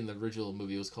 I think in the original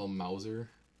movie it was called Mauser.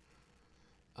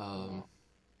 God,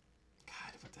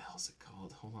 what the hell is it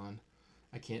called? Hold on,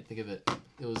 I can't think of it.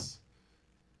 It was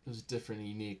different and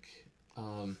unique.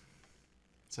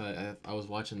 So I was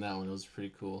watching that one. It was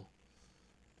pretty cool.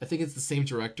 I think it's the same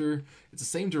director. It's the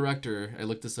same director. I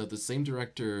looked this up. The same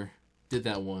director did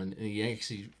that one, and he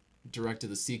actually directed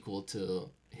the sequel to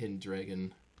Hidden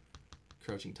Dragon,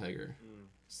 Crouching Tiger,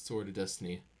 Sword of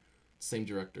Destiny, same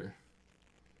director.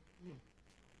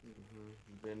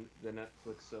 Then the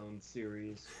Netflix-owned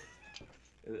series,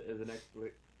 the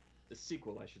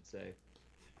sequel, I should say.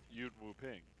 Yun Wu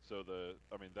Ping. So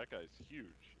that guy's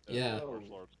huge. Yeah. As a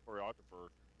martial arts choreographer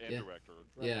and director.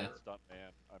 Yeah.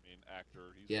 Stuntman.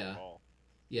 Actor. He's Yeah. done it all.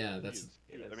 Yeah, that's.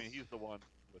 He's the one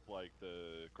with like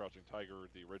the Crouching Tiger,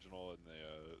 the original,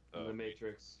 and the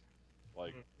Matrix.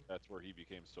 Like that's where he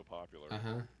became so popular.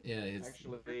 Yeah. It's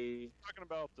actually talking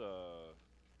about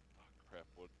crap.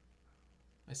 What?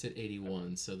 I said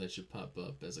 81, so that should pop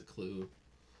up as a clue.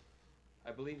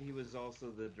 I believe he was also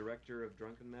the director of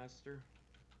Drunken Master.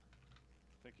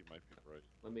 I think you might be right.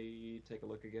 Let me take a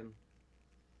look again.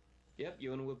 Yep,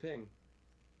 Yuen Wu Ping.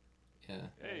 Yeah.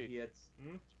 Hey, he had...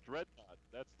 Dreadnought.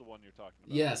 That's the one you're talking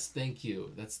about. Yes, thank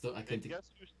you. That's the I can. And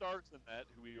guess who stars in that?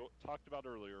 Who we talked about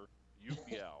earlier? Yu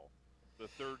Biao, the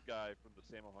third guy from the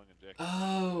Sammo Hung and Jackie.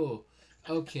 Oh,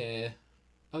 okay,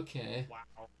 okay.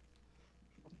 Wow.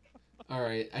 All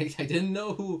right, I didn't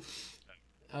know who.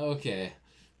 Okay,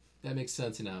 that makes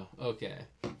sense now. Okay,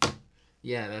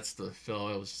 yeah, that's the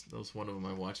film. That was one of them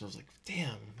I watched. I was like,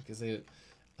 damn, because they,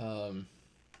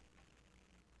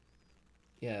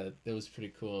 yeah, that was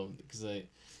pretty cool because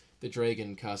the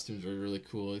dragon costumes were really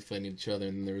cool. They fighting each other,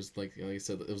 and there was like I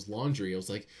said, it was laundry. I was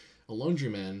like a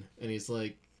laundryman, and he's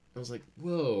like, I was like,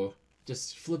 whoa,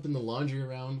 just flipping the laundry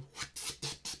around.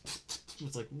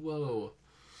 It's like, whoa.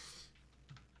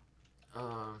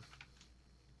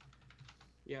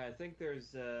 Yeah, I think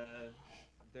there's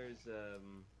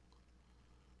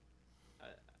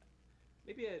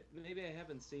maybe I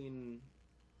haven't seen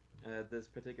this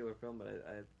particular film, but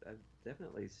I've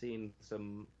definitely seen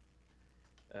some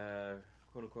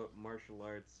quote unquote martial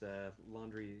arts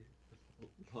laundry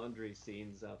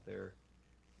scenes out there.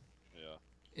 Yeah.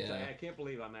 Yeah. I can't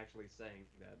believe I'm actually saying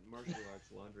that martial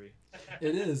arts laundry.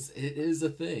 It is a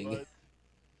thing. But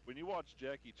when you watch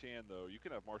Jackie Chan, though, you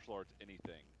can have martial arts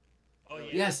anything. Oh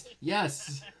yeah.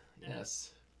 Yes.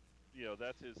 You know,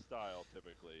 that's his style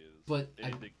typically. Is But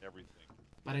anything, everything.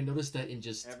 But I noticed that in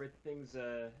just everything's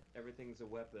a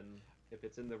weapon. If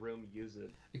it's in the room, use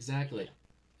it. exactly.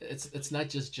 It's not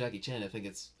just Jackie Chan. I think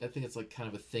it's like kind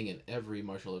of a thing in every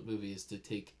martial art movie is to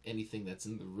take anything that's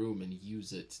in the room and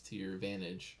use it to your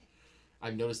advantage.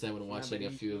 I've noticed that when watching a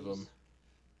few of them.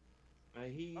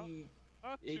 He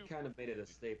kind of made it a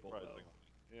staple, though.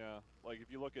 Yeah, like if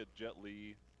you look at Jet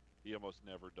Li, he almost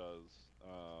never does.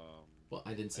 Well,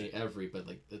 I didn't say every, but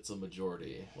like it's a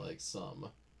majority, like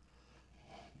some.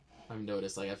 I've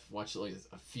noticed, like I've watched like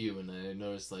a few, and I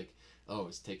noticed like, oh,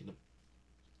 it's taking a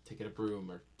broom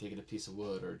or taking a piece of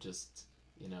wood or just,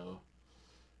 you know.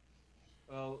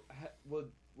 Well,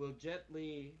 will Jet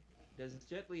Li? Does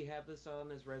Jet Li have this on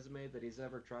his resume that he's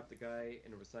ever dropped a guy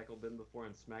in a recycle bin before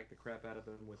and smacked the crap out of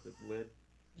him with the lid?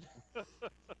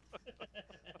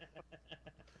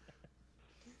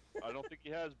 I don't think he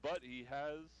has, but he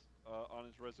has on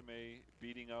his resume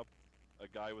beating up a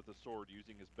guy with a sword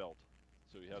using his belt.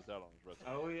 So he has that on his resume.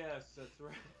 Oh yes, that's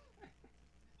right.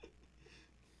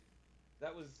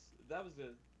 That was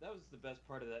the best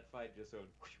part of that fight. Just so.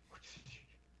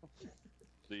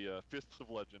 The Fists of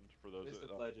Legend for those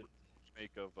Fist of Legend.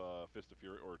 Remake of Fist of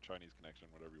Fury or Chinese Connection,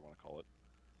 whatever you want to call it.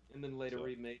 And then later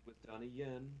remade with Donnie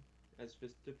Yen as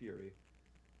Fist of Fury,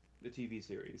 the TV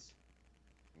series,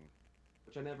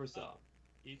 which I never saw.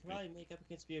 You can probably make up a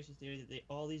conspiracy theory that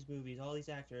all these movies, all these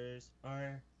actors,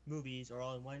 movies are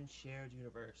all in one shared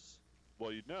universe.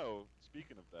 Well, you know,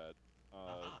 speaking of that,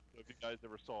 if you guys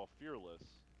ever saw Fearless,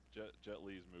 Jet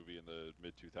Li's movie in the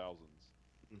mid-2000s,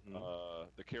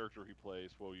 the character he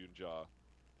plays, Wo Yun-ja,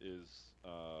 is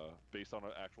based on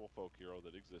an actual folk hero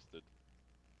that existed.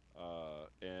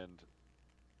 And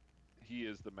he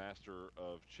is the master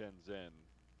of Chen Zhen,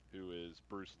 who is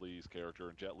Bruce Lee's character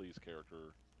and Jet Li's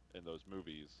character in those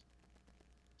movies.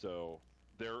 So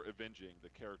they're avenging the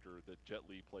character that Jet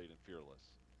Li played in Fearless.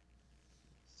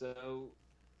 So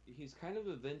he's kind of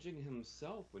avenging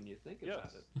himself when you think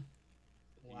about it.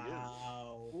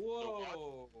 Wow.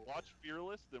 Whoa. So watch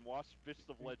Fearless, then watch Fist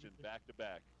of Legend back to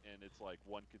back, and it's like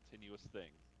one continuous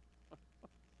thing.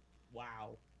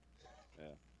 Wow.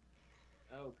 Yeah.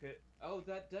 Okay. Oh,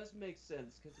 that does make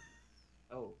sense.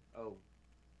 Oh,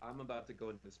 I'm about to go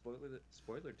into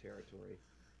spoiler territory.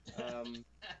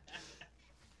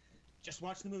 Just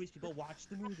watch the movies, people. Watch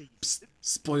the movies. Psst,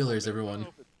 spoilers, everyone.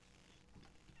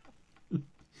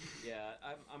 Yeah,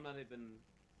 I'm not even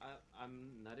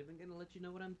gonna let you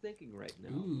know what I'm thinking right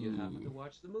now. Ooh. You have to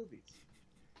watch the movies.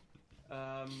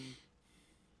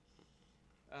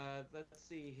 Let's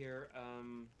see here.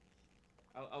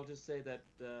 I'll just say that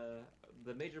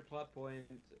the major plot point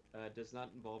does not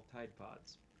involve Tide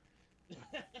Pods.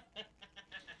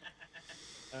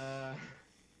 Uh,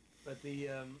 but the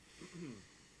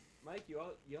Mike, you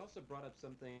also brought up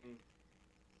something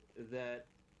that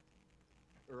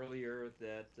earlier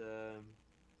that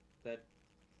that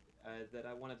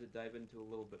I wanted to dive into a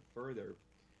little bit further.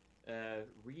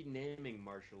 Renaming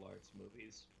martial arts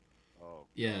movies. Oh,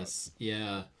 Yes,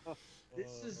 yeah.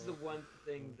 This is the one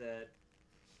thing that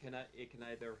it can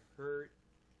either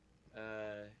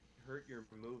uh, hurt your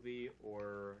movie,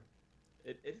 or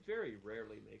it very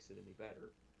rarely makes it any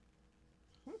better.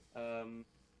 Um,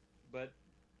 but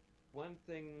one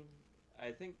thing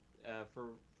I think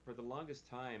for the longest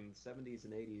time, 70s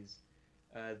and 80s,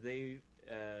 they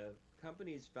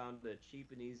companies found a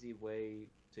cheap and easy way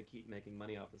to keep making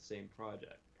money off the same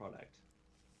product.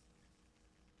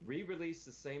 Re-release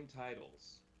the same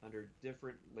titles under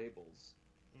different labels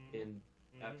in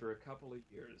after a couple of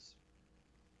years.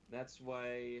 That's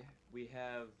why we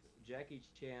have Jackie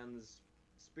Chan's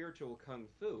Spiritual Kung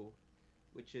Fu,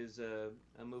 which is a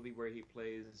movie where he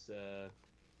plays a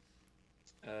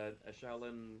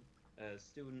Shaolin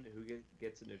student who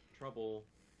gets into trouble,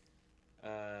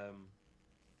 um,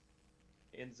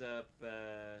 ends up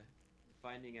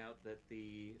finding out that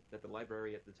the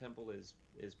library at the temple is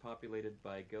populated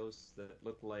by ghosts that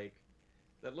look like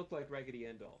Raggedy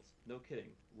Ann dolls. No kidding,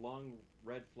 long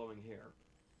red flowing hair,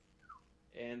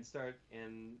 and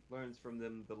learns from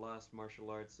them the lost martial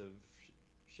arts of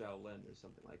Shaolin or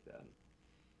something like that.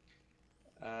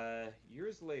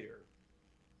 Years later,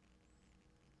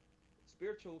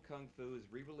 Spiritual Kung Fu is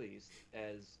re-released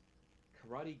as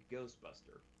Karate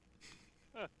Ghostbuster,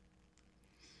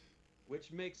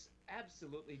 which makes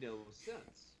absolutely no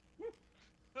sense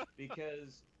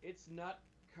because it's not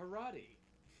karate,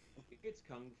 it's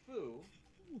kung fu,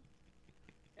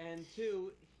 and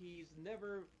two, he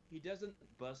doesn't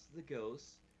bust the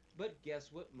ghosts. But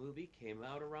guess what movie came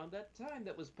out around that time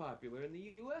that was popular in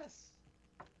the U.S.?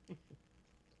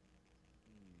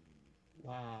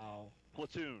 Wow.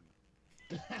 Platoon.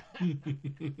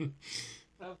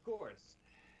 Of course.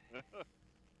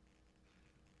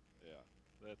 Yeah,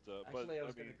 that's Actually, but I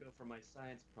was mean, going to go for my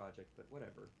science project, but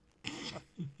whatever.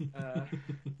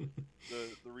 the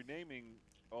renaming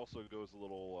also goes a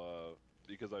little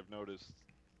because I've noticed,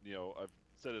 I've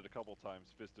said it a couple times,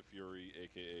 Fist of Fury,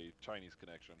 aka Chinese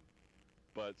Connection.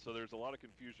 But so there's a lot of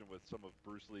confusion with some of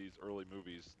Bruce Lee's early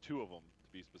movies, two of them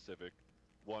to be specific.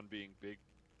 One being the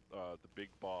Big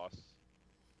Boss,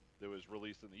 that was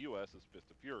released in the U.S. as Fist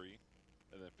of Fury,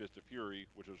 and then Fist of Fury,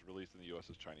 which was released in the U.S.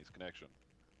 as Chinese Connection.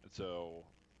 And so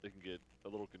it can get a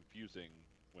little confusing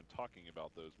when talking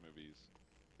about those movies.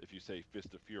 If you say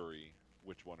Fist of Fury,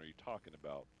 which one are you talking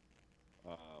about?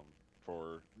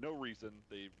 For no reason,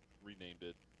 they renamed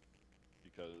it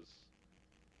because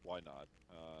why not?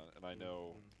 And I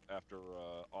know after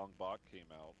Ong Bak came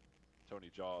out, Tony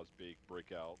Jaa's big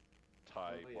breakout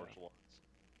Thai martial arts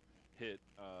hit,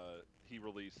 he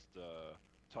released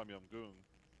Tom Yum Goong,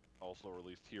 also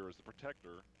released here as The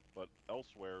Protector, but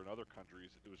elsewhere in other countries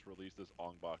it was released as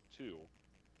Ong Bak 2,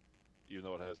 even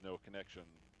though it has no connection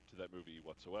to that movie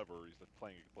whatsoever. He's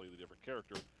playing a completely different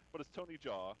character, but it's Tony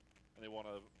Jaa, and they want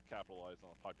to capitalize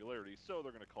on popularity, so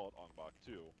they're going to call it Ong Bak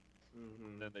 2. Mm-hmm.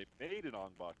 And then they made an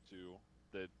Ong Bak 2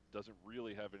 that doesn't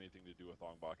really have anything to do with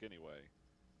Ong Bak anyway,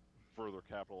 further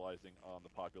capitalizing on the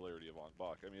popularity of Ong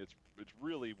Bak. I mean, it's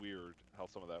really weird how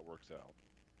some of that works out.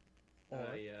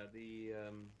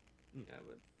 Yeah,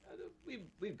 but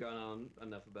we've gone on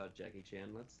enough about Jackie Chan.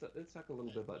 Let's talk a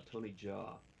little bit about Tony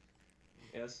Jaa.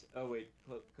 Yes. Oh wait,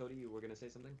 Cody, you were gonna say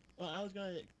something? Well, I was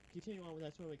gonna continue on with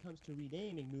that. So when it comes to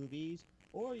renaming movies,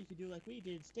 or you could do like we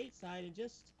did stateside and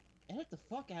just edit the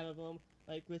fuck out of them.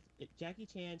 Like with Jackie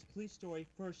Chan's Police Story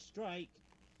First Strike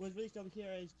was released over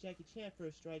here as Jackie Chan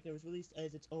First Strike. It was released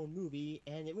as its own movie,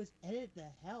 and it was edited the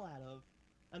hell out of.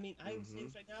 I mean, I would say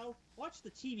this right now. Watch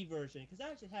the TV version because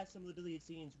that actually has some of the deleted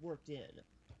scenes worked in.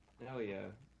 Oh yeah,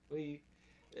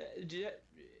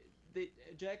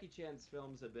 Jackie Chan's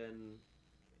films have been.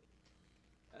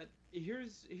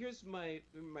 Here's my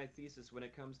thesis when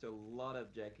it comes to a lot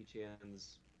of Jackie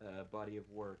Chan's body of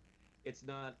work. It's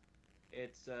not.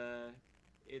 It's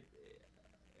it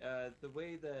the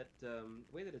way that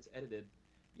it's edited.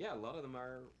 Yeah, a lot of them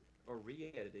are or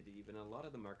re-edited even. A lot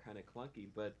of them are kind of clunky,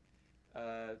 but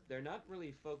they're not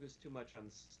really focused too much on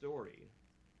story.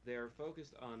 They're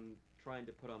focused on trying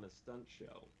to put on a stunt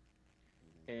show,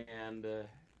 and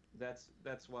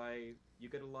that's why you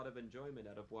get a lot of enjoyment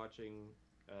out of watching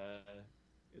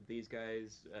these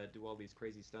guys do all these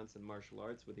crazy stunts and martial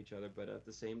arts with each other. But at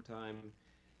the same time,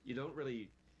 you don't really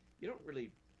you don't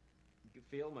really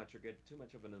feel much or get too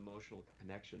much of an emotional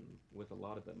connection with a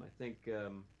lot of them. I think,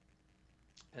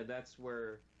 and that's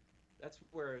where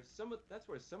some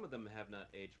of them have not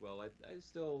aged well. I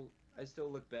still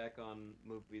look back on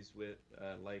movies with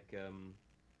I'm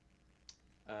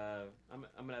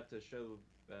gonna have to show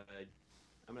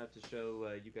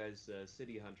you guys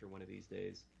City Hunter one of these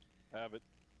days. Have it.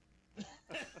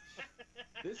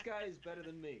 This guy is better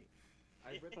than me.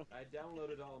 I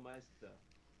downloaded all of my stuff.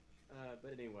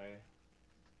 But anyway,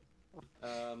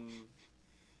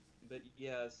 but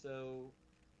yeah. So,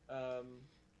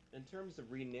 in terms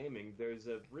of renaming, there's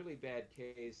a really bad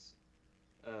case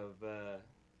of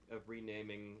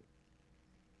renaming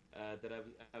that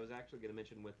I was actually going to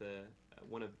mention with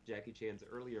one of Jackie Chan's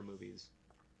earlier movies.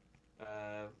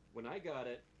 When I got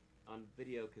it on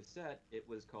video cassette, it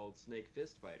was called Snake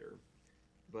Fist Fighter,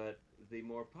 but the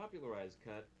more popularized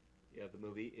cut of the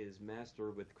movie is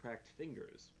Master with Cracked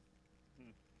Fingers.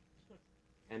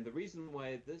 And the reason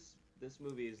why this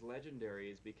movie is legendary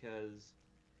is because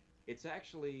it's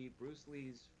actually Bruce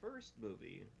Lee's first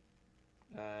movie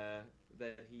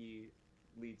that he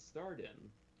lead starred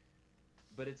in,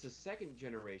 but it's a second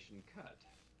generation cut.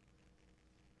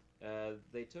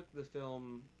 They took the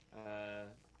film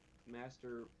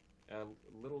Master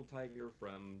Little Tiger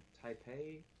from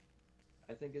Taipei,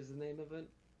 I think is the name of it,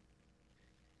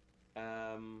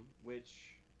 which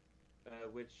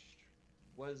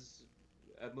was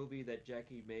a movie that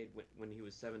Jackie made when he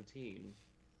was 17,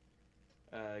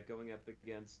 going up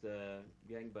against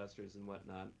gangbusters and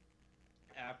whatnot.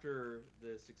 After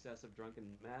the success of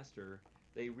Drunken Master,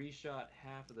 they reshot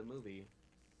half of the movie,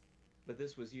 but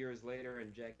this was years later,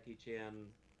 and Jackie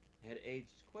Chan had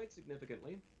aged quite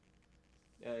significantly.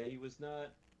 He was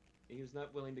not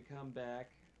willing to come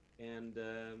back and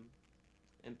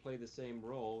play the same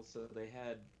role, so they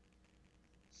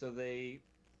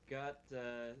got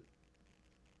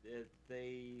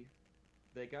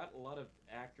they got a lot of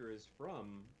actors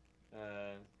from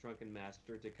Drunken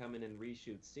Master to come in and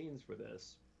reshoot scenes for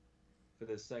this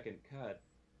second cut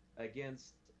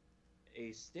against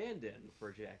a stand-in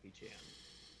for Jackie Chan.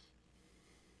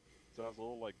 Sounds a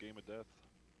little like Game of Death.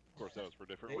 Of course, that was for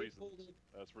different reasons.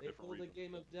 That's for different reasons. They pulled a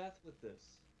Game of Death with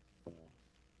this,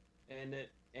 and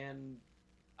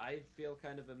I feel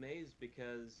kind of amazed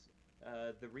because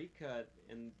the recut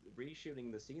and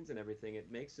reshooting the scenes and everything,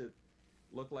 it makes it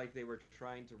look like they were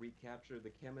trying to recapture the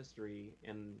chemistry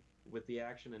and with the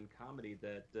action and comedy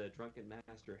that Drunken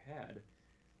Master had,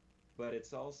 but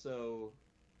it's also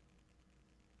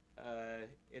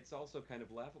kind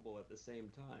of laughable at the same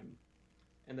time.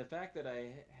 And the fact that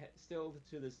I still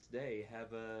to this day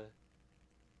have a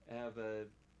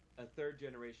third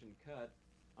generation cut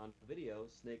on video,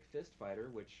 Snake Fist Fighter,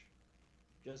 which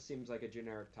just seems like a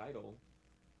generic title,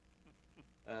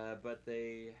 but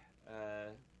they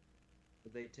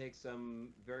take some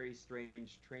very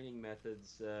strange training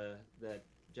methods that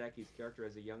Jackie's character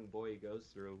as a young boy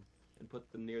goes through and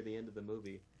put them near the end of the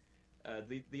movie.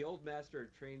 The old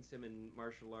master trains him in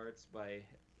martial arts by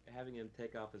having him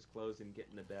take off his clothes and get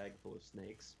in a bag full of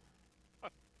snakes.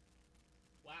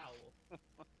 Wow.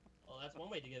 Well, that's one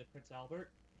way to get a Prince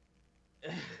Albert.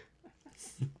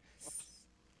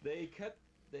 They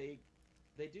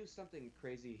do something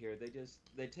crazy here.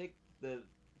 They take the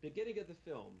beginning of the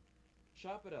film,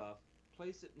 chop it off,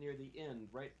 place it near the end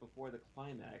right before the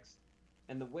climax,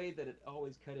 and the way that it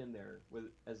always cut in there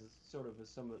as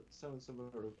some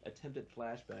sort of attempted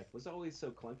flashback was always so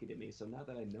clunky to me. So now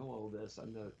that I know all this,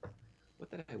 what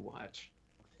did I watch?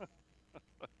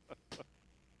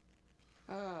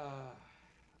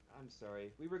 I'm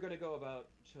sorry. We were going to go about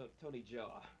Tony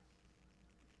Jaa.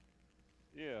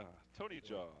 Yeah, Tony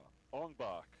Jaa. Ong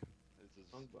Bak is his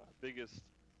biggest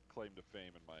claim to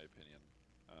fame, in my opinion.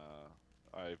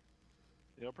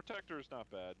 Protector is not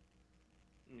bad.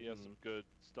 He has some good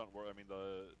stunt work. I mean,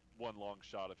 the one long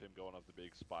shot of him going up the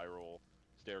big spiral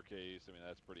staircase, I mean,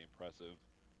 that's pretty impressive.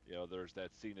 There's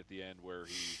that scene at the end where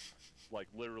he,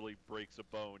 literally breaks a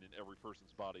bone in every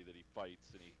person's body that he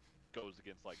fights, and he goes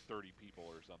against, 30 people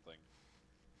or something,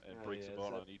 and breaks a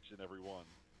bone on each and every one.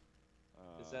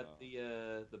 Is that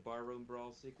the barroom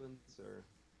brawl sequence, or?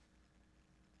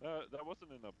 That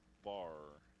wasn't in a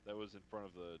bar. That was in front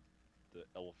of the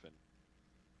elephant.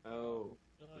 Oh.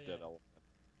 The dead elephant.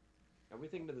 Are we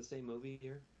thinking of the same movie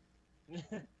here?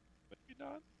 Maybe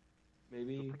not.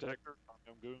 Maybe. The Protector.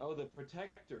 Oh, The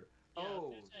Protector. Yeah,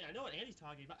 oh. I know what Andy's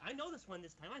talking about. I know this one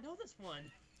this time. I know this one.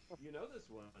 You know this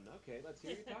one. Okay, let's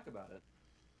hear you talk about it.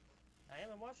 I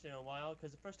haven't watched it in a while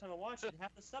because the first time I watched it,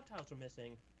 half the subtitles were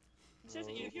missing.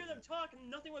 Seriously, you hear them talk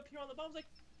and nothing would appear on the bottom. I was like,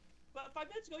 but 5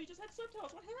 minutes ago you just had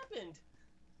subtitles. What happened?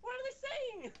 What are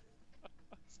they saying?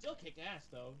 Still kick ass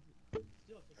though.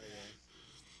 Still kick ass.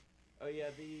 Oh yeah,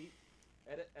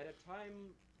 at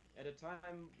a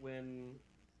time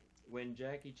when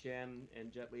Jackie Chan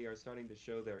and Jet Li are starting to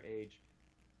show their age,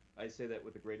 I say that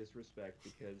with the greatest respect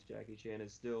because Jackie Chan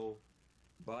is still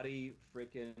body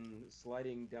freaking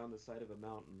sliding down the side of a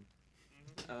mountain.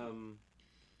 Um,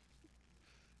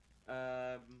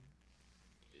 um,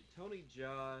 Tony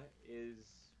Jaa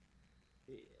is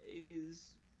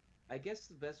I guess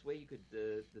the best way you could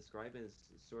describe him is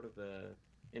sort of a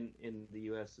in the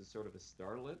U.S. is sort of a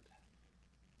starlet,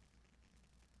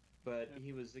 but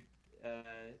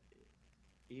uh,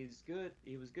 he's good.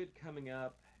 He was good coming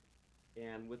up,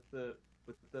 and with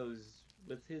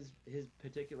his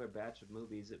particular batch of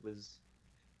movies, it was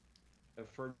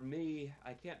for me.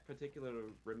 I can't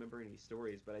particularly remember any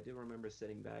stories, but I do remember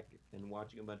sitting back and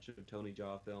watching a bunch of Tony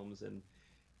Jaa films and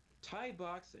Thai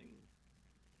boxing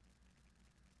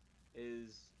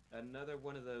is another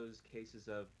one of those cases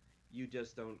of you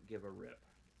just don't give a rip.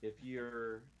 If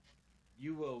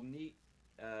you will need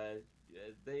uh,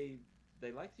 they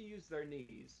they like to use their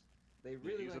knees. They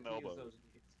really Knees like and to use elbows. those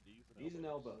knees and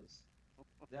elbows.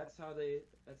 That's how they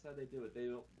do it.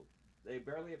 They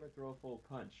barely ever throw a full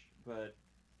punch, but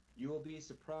you will be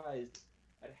surprised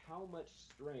at how much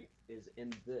strength is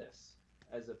in this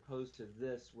as opposed to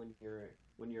this when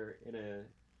you're in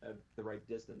the right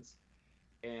distance.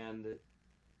 And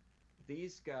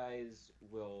these guys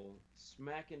will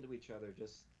smack into each other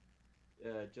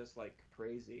just like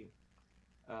crazy.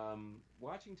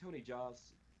 Watching Tony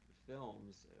Jaa's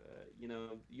films,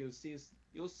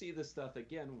 you'll see the stuff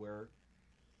again where,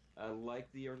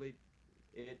 like the early,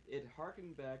 it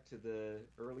harkened back to the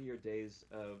earlier days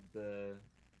of the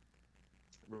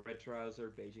Red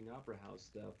Trouser Beijing Opera House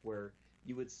stuff, where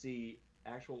you would see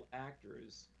actual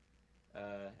actors,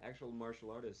 actual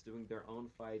martial artists doing their own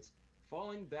fights,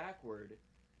 falling backward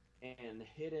and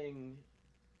hitting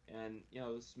and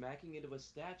smacking into a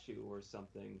statue or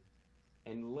something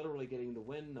and literally getting the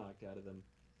wind knocked out of them.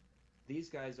 These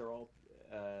guys are all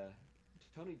uh,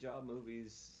 Tony Jaa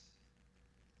movies.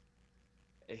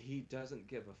 He doesn't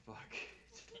give a fuck.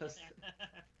 Just,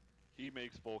 He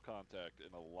makes full contact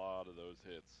in a lot of those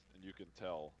hits, and you can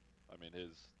tell. I mean,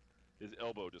 his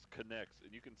elbow just connects,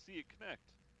 and you can see it connect.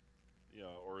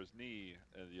 Or his knee,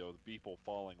 and the people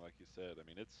falling, like you said. I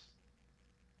mean, it's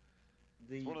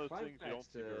the one of those things you climax don't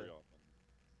see very to often.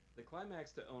 the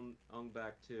climax to Ong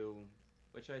Bak 2,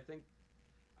 which I think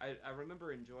I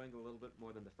remember enjoying a little bit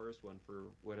more than the first one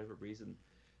for whatever reason.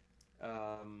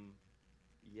 Um,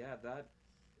 yeah, that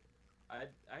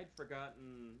I'd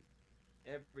forgotten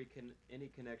any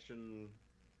connection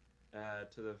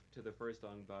to the first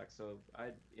Ong Bak. So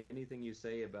anything you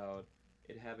say about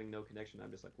it having no connection,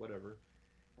 I'm just like whatever.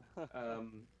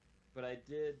 Um, but I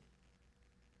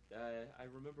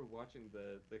remember watching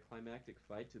the climactic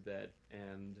fight to that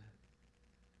and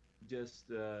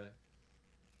just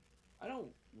I don't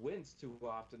wince too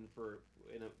often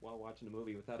while watching a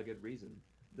movie without a good reason.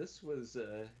 This was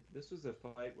a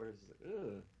fight where it's like,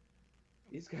 ugh,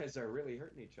 these guys are really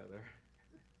hurting each other.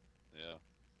 Yeah.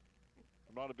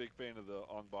 I'm not a big fan of the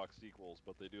Ong Bak sequels,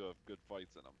 but they do have good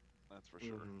fights in them. That's for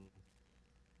sure. Mhm.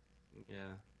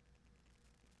 Yeah.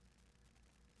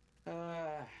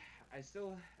 Uh, I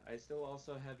still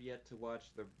also have yet to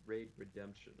watch the Raid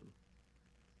Redemption.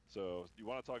 So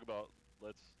let's talk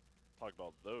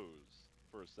about those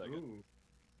for a second, Ooh,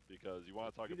 because you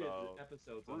want to talk you did about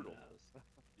episodes on brutal. those.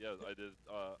 Yeah, I did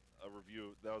a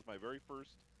review. That was my very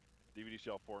first DVD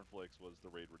Shelf Foreign Flicks, was the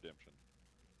Raid Redemption,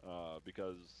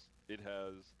 because it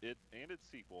and its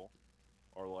sequel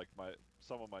are like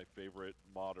some of my favorite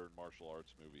modern martial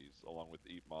arts movies, along with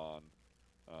Ip Man,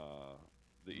 uh,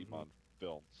 the Ip Mhm. Man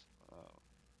films,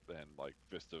 and like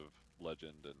Fist of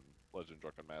Legend and Legend of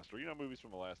Drunken Master. Movies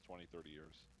from the last 20, 30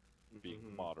 years being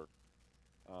Mhm. modern.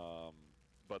 Um,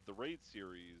 but the Raid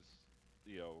series,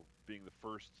 being the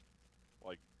first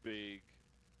like big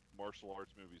martial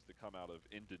arts movies to come out of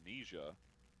Indonesia.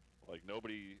 Like,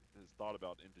 nobody has thought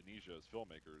about Indonesia as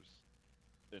filmmakers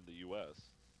in the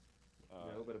U.S.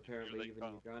 No, but Here apparently they even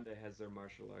come, Uganda has their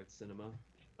martial arts cinema.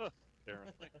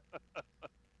 apparently.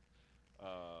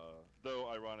 Though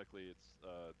ironically,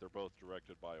 they're both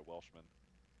directed by a Welshman,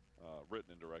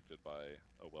 written and directed by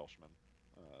a Welshman.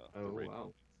 The Oh Raid.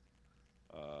 wow.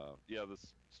 Yeah,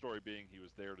 this story being he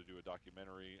was there to do a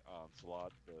documentary on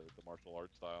Salat, the martial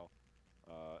arts style,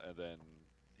 and then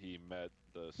he met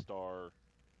the star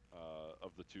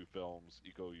of the two films,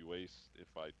 Iko Uwais. If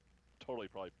I totally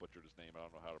probably butchered his name, I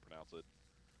don't know how to pronounce it.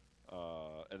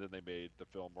 And then they made the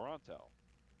film Morantau,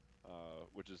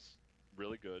 which is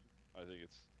really good. I think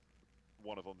it's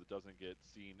one of them that doesn't get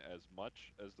seen as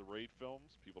much as the Raid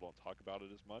films. People don't talk about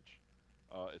it as much.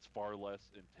 It's far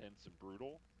less intense and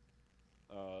brutal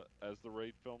as the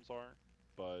Raid films are.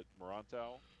 But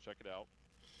Morantau, check it out.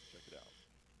 Check it out.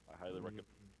 I highly recommend.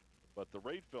 But the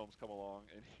Raid films come along,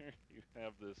 and here you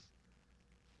have this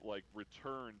like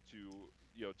return to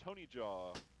Tony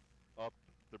Jaa up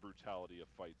the brutality of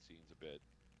fight scenes a bit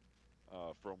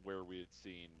from where we had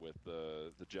seen with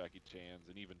the Jackie Chans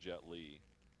and even Jet Li.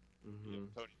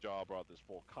 Tony Jaa brought this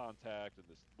full contact, and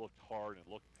this looked hard and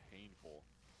looked painful.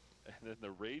 And then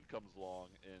the Raid comes along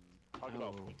and talk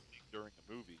about fighting during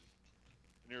a movie.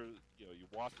 And you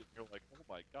watch it and you're like, oh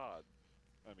my god.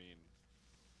 I mean,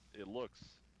 it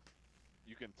looks.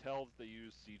 You can tell that they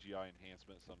use CGI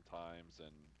enhancement sometimes,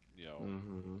 and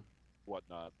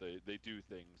whatnot. They do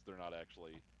things. They're not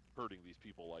actually hurting these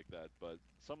people like that, but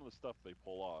some of the stuff they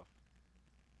pull off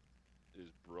is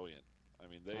brilliant. I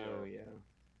mean, they are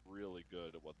really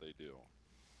good at what they do.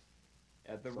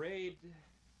 At the Raid,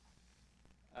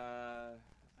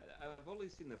 I've only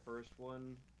seen the first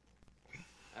one.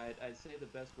 I'd say the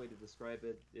best way to describe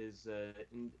it is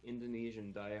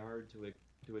Indonesian Die Hard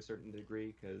to a certain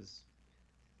degree, because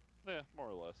yeah, more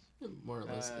or less. More or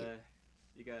less.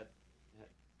 You got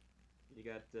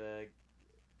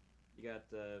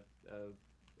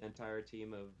entire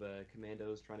team of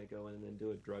commandos trying to go in and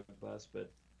do a drug bust,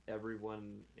 but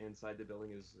everyone inside the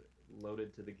building is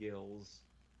loaded to the gills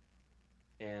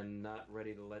and not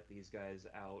ready to let these guys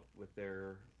out with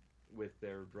their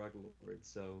drug lords.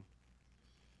 So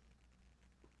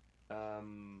I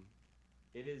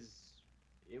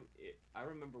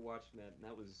remember watching that, and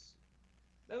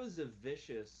that was a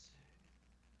vicious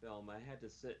film. I had to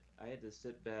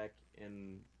sit back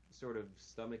and sort of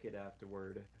stomach it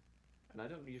afterward, and I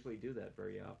don't usually do that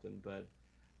very often, but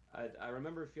I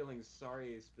remember feeling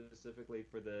sorry specifically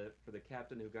for the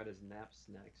captain who got his nap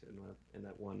snacked in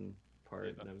that one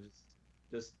part, and it was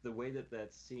just the way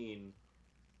that scene,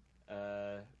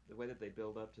 the way that they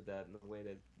build up to that, and the way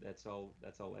that that's all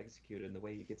executed, and the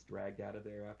way he gets dragged out of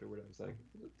there afterward. I was like,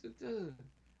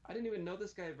 I didn't even know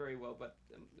this guy very well, but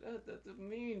that's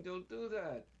mean. Don't do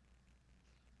that.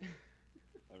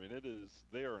 I mean,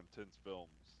 they are intense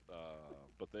films,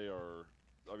 but they are,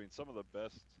 I mean, some of the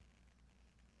best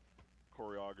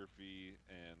choreography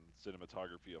and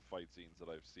cinematography of fight scenes that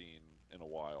I've seen in a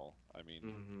while. I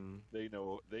mean, they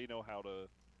know how to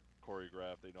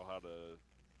choreograph, they know how to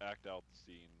act out the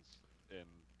scenes, and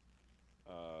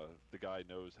the guy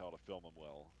knows how to film them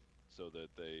well, so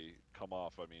that they come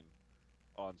off, I mean,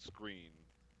 on screen,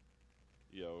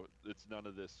 it's none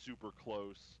of this super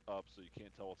close up so you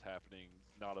can't tell what's happening,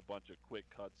 not a bunch of quick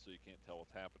cuts so you can't tell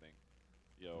what's happening.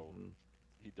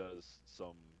 He does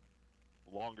some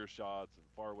longer shots and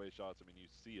faraway shots. I mean, you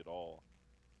see it all.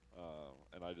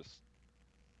 And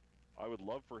I would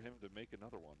love for him to make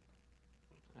another one.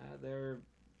 They're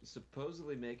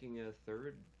supposedly making a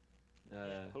third.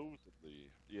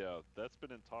 Supposedly. Yeah, that's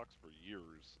been in talks for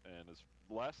years. And as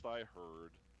last I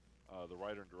heard, the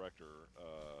writer and director,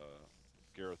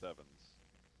 Gareth Evans,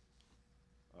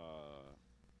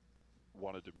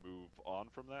 wanted to move on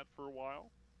from that for a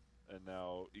while, and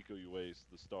now Iko Uwais,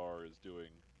 the star, is doing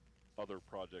other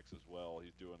projects as well.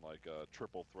 He's doing like a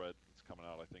Triple Threat that's coming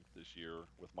out, I think, this year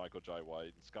with Michael Jai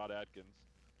White and Scott Adkins,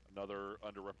 another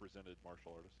underrepresented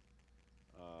martial artist,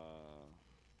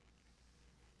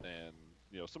 and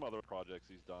some other projects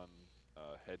he's done.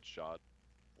 Headshot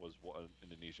was one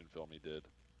Indonesian film he did.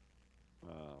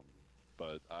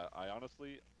 But I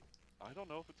honestly, I don't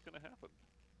know if it's going to happen.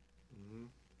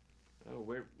 Oh,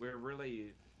 we're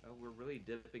really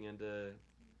dipping into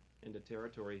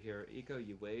territory here.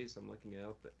 Iko Uwais, I'm looking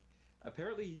out, but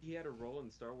apparently he had a role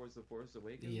in Star Wars: The Force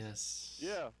Awakens. Yes.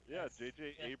 Yeah.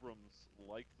 J.J. Abrams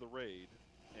liked the Raid,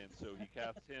 and so he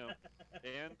cast him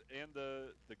and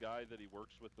the guy that he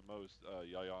works with the most,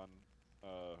 Yayan.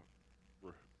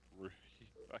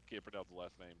 I can't pronounce the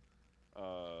last name.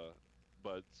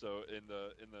 But so in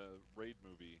the Raid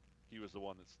movie, he was the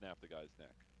one that snapped the guy's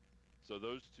neck. So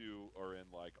those two are in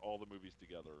like all the movies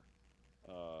together,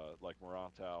 like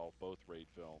Morantau, both Raid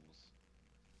films,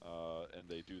 and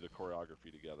they do the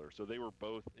choreography together. So they were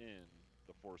both in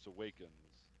The Force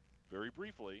Awakens, very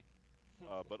briefly,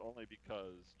 but only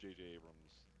because J.J.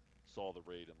 Abrams saw the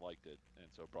Raid and liked it, and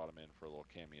so brought him in for a little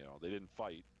cameo. They didn't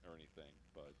fight or anything,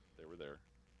 but they were there.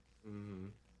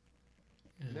 And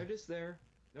they're just there.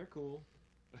 They're cool.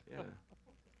 Yeah.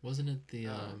 Wasn't it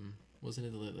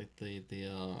like the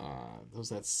was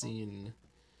that scene?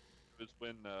 It was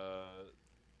when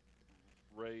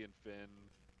Rey and Finn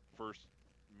first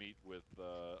meet with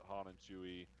Han and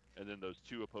Chewie, and then those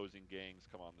two opposing gangs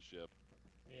come on the ship,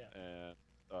 Yeah. And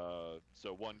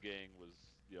so one gang was,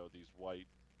 these white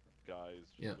guys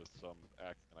Yeah. with some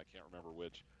accent, I can't remember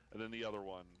which, and then the other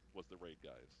one was the raid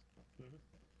guys.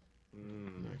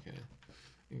 Okay.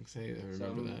 I can say I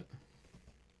remember that.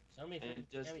 So many And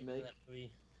just to for make that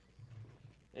movie.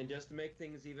 and just to make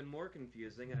things even more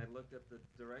confusing, I looked up the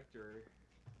director.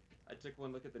 I took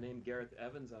one look at the name Gareth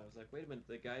Evans. I was like, wait a minute,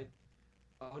 the guy.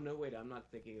 Oh no, wait, I'm not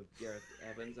thinking of Gareth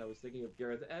Evans. I was thinking of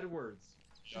Gareth Edwards.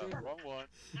 Wrong one.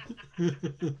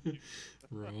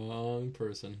 Wrong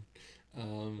person.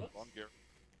 Wrong Gareth.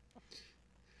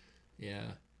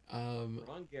 Yeah.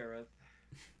 Wrong Gareth.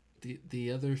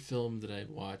 The other film that I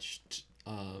watched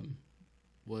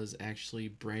was actually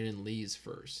Brandon Lee's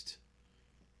first.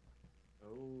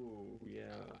 Oh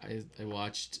yeah. I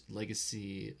watched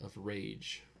Legacy of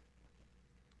Rage.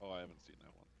 Oh, I haven't seen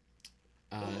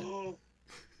that one.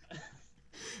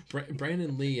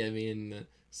 Brandon Lee, I mean,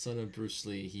 son of Bruce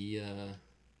Lee,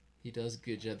 he does a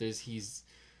good job. He's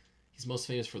most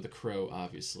famous for The Crow,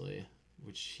 obviously,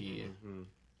 which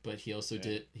but he also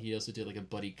did like a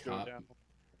buddy cop.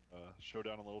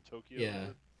 Showdown in Little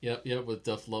Tokyo. Yeah, yep, with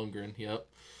Duff Lundgren. Yep.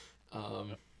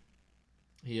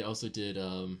 He also did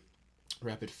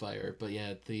Rapid Fire, but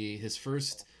yeah, his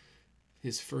first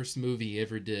movie he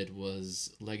ever did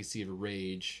was Legacy of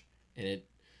Rage, and it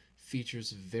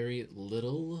features very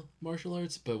little martial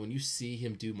arts, but when you see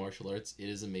him do martial arts, it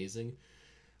is amazing.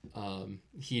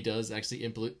 He does actually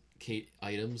implicate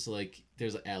items, like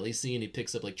there's an alley scene, he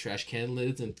picks up like trash can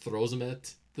lids and throws them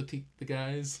at the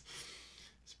guys.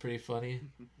 It's pretty funny.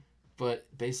 But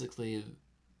basically,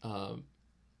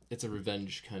 it's a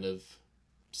revenge kind of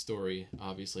story,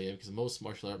 obviously, because most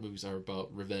martial art movies are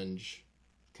about revenge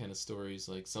kind of stories,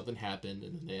 like something happened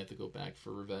and then they have to go back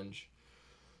for revenge.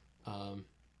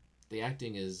 The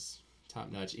acting is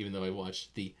top notch, even though I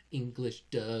watched the English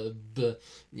dub,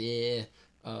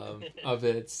 of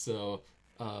it. So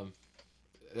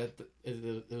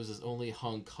it was his only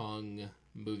Hong Kong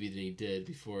movie that he did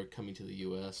before coming to the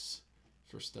U.S.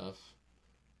 for stuff.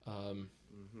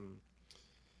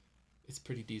 It's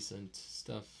pretty decent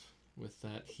stuff with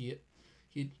that. He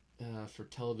for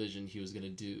television his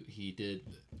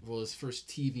first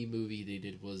TV movie they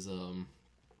did was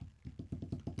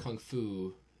Kung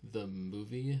Fu the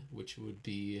movie, which would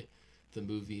be the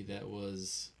movie that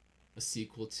was a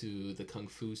sequel to the Kung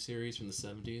Fu series from the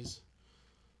 70s.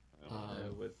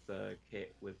 With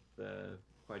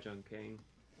Kwai Jung Kang.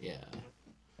 Yeah.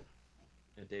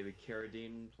 And David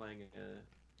Carradine playing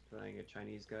a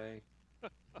Chinese guy.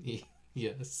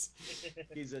 Yes.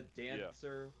 He's a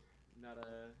dancer, not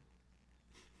a.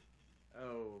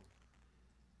 Oh.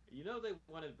 They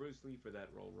wanted Bruce Lee for that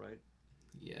role, right?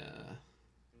 Yeah.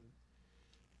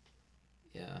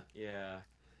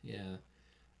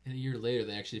 And a year later,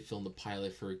 they actually filmed the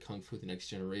pilot for Kung Fu: The Next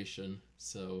Generation,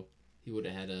 so he would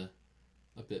have had a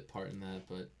bit part in that,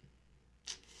 but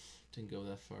didn't go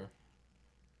that far.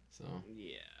 So.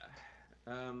 Yeah.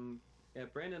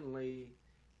 Brandon Lee,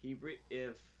 he's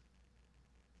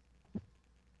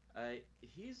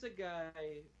a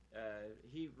guy.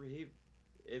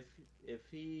 If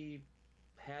he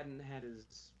hadn't had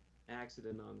his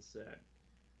accident on set,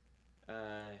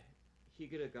 he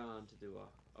could have gone to do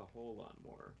a whole lot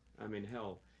more. I mean,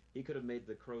 hell, he could have made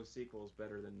the Crow sequels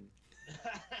better than.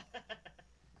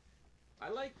 I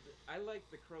like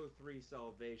the Crow 3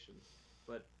 Salvation,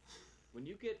 but when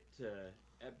you get to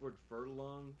Edward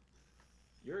Furlong,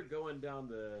 you're going down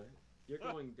the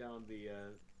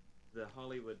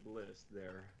Hollywood list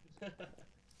there.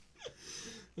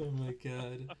 Oh my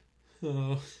god.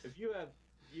 Oh. If you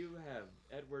have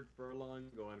Edward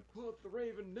Furlong going, "Quote the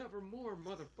Raven nevermore,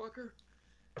 motherfucker."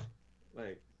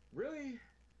 Like, really?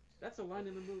 That's a line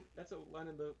in the movie. That's a line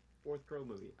in the fourth Crow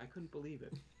movie. I couldn't believe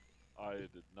it. I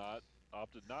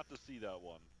opted not to see that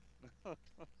one.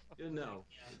 No,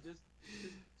 just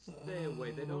stay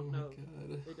away. They don't know.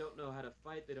 God. They don't know how to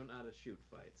fight. They don't know how to shoot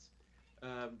fights.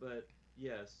 But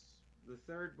yes, the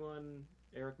third one,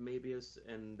 Eric Mabius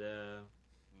and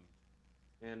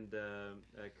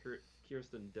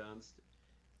Kirsten Dunst.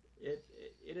 It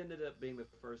ended up being the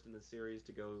first in the series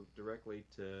to go directly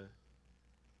to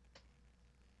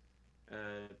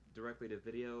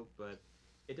video, but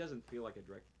it doesn't feel like a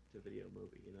direct-to-video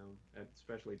movie,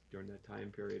 especially during that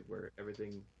time period where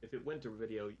everything, if it went to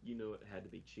video, it had to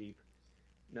be cheap.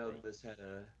 No, Right. this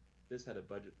had a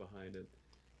budget behind it,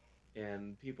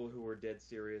 and people who were dead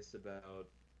serious about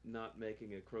not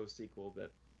making a Crow sequel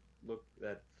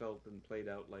that felt and played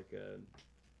out like a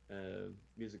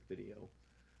music video.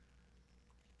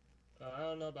 I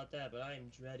don't know about that, but I am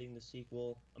dreading the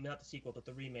sequel. I mean, not the sequel, but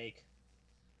the remake.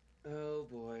 Oh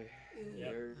boy, Yep.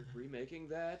 they're remaking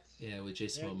that. Yeah, with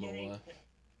Jason Momoa.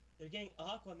 They're getting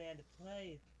Aquaman to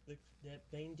play that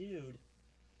main dude.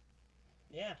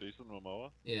 Yeah. Jason Momoa.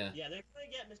 Yeah. Yeah, they're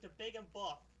gonna get Mr. Big and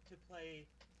Buff to play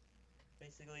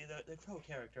basically the Crow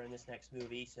character in this next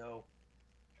movie. So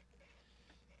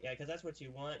yeah, because that's what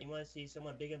you want. You want to see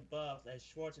someone big and buff as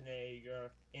Schwarzenegger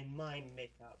in mime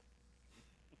makeup.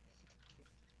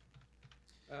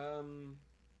 I don't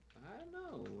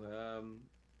know.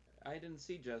 I didn't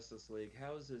see Justice League.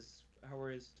 How are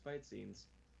his fight scenes?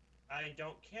 I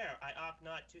don't care. I opt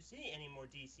not to see any more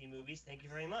DC movies. Thank you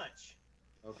very much.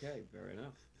 Okay, fair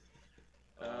enough.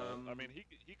 I mean,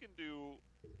 he can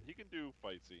do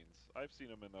fight scenes. I've seen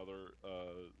him in other.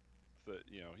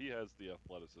 He has the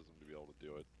athleticism to be able to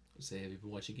do it. Say, have you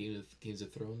been watching Games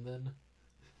of Thrones then?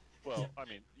 Well, I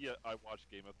mean, yeah, I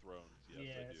watched Game of Thrones. Yes, I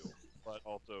Yes. do. But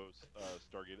also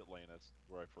Stargate Atlantis,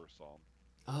 where I first saw him.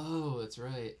 Oh, that's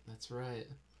right. That's right.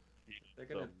 They're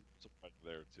gonna some fight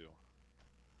there too.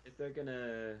 if they're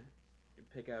gonna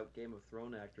pick out Game of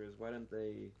Thrones actors, why don't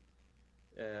they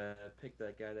pick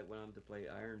that guy that went on to play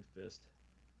Iron Fist?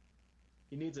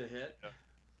 He needs a hit. Yeah.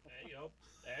 There you go.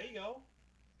 There you go.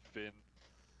 Finn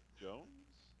Jones.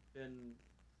 Finn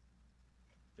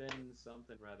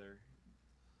something rather.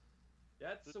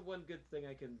 That's the one good thing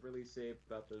I can really say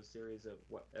about those series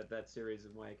that series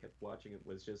and why I kept watching it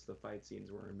was just the fight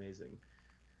scenes were amazing.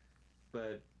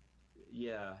 But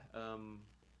yeah,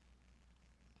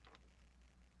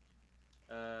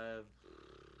 uh,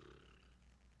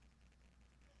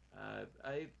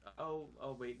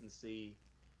 I'll wait and see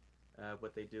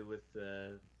what they do with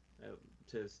to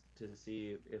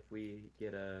see if we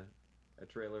get a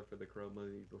trailer for the Crow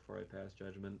movie before I pass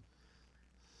judgment.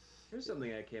 Here's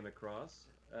something I came across.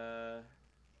 Oh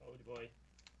boy.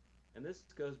 And this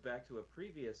goes back to a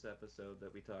previous episode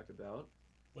that we talked about.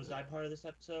 Was I part of this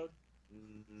episode?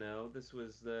 No, this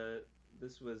was the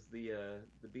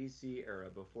BC era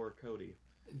before Cody.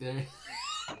 There.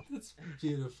 That's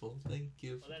beautiful. Thank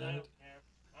you for Well, then I that.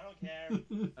 don't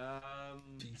care. I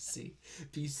don't care.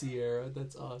 BC era.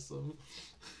 That's awesome.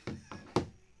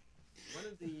 One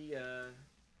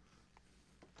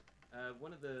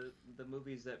of the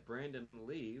movies that Brandon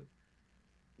Lee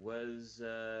was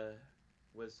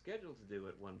scheduled to do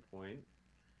at one point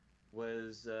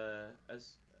was a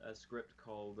script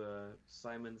called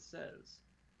Simon Says.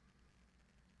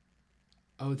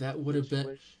 Oh, that would have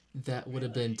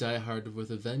been Die Hard with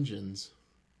a Vengeance.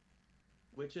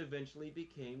 Which eventually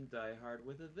became Die Hard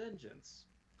with a Vengeance.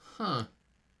 Huh.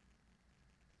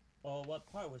 Well,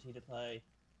 what part was he to play?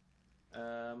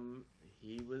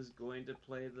 He was going to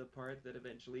play the part that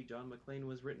eventually John McClane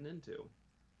was written into.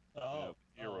 Oh,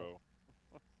 Yeah, hero.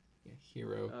 Yeah,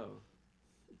 hero. Oh.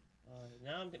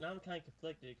 Now I'm kind of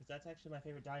conflicted because that's actually my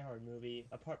favorite Die Hard movie,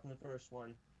 apart from the first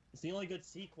one. It's the only good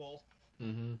sequel.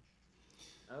 Mm-hmm.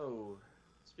 Oh,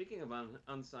 speaking of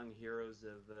unsung heroes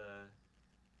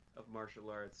of martial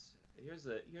arts, here's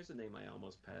a name I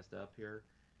almost passed up here,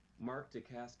 Mark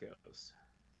Dacascos.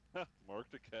 Mark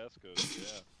Dacascos,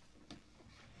 yeah.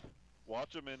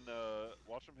 Watch him in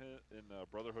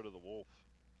Brotherhood of the Wolf.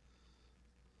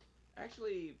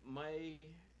 Actually,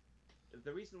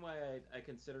 the reason why I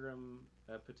consider him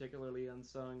particularly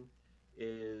unsung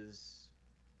is,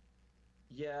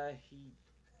 yeah,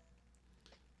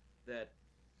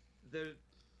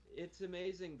 it's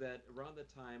amazing that around the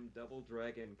time Double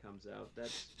Dragon comes out,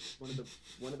 that's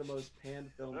one of the most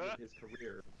panned films of his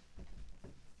career.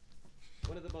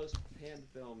 One of the most panned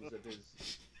films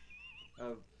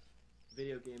of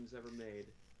video games ever made.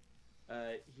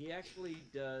 He actually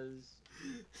does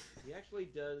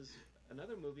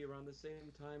another movie around the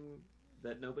same time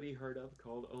that nobody heard of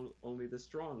called Only the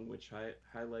Strong, which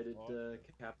highlighted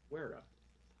Capoeira.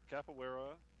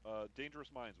 Capoeira, Dangerous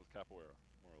Minds with Capoeira,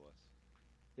 more or less.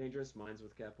 Dangerous Minds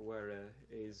with Capoeira.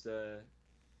 He's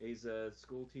a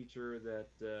school teacher that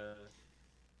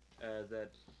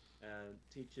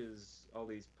teaches all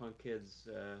these punk kids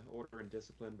order and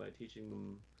discipline by teaching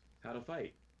them how to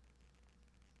fight.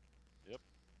 Yep.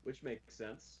 Which makes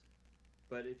sense.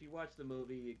 But if you watch the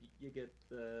movie, you get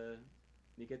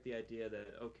the idea that,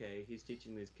 okay, he's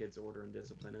teaching these kids order and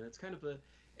discipline, and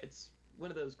it's one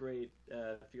of those great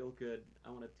feel good. I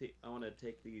want to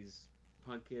take these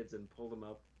punk kids and pull them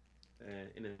up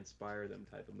and inspire them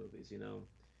type of movies. You know,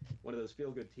 one of those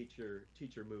feel good teacher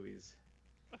movies.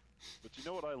 But you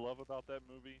know what I love about that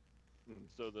movie? Mm.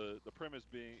 So the premise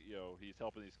being, he's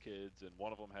helping these kids, and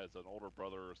one of them has an older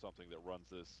brother or something that runs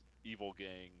this evil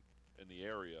gang in the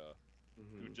area,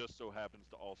 who just so happens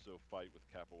to also fight with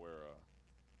capoeira.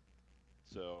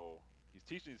 So he's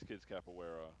teaching these kids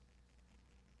capoeira,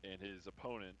 and his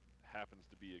opponent happens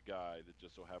to be a guy that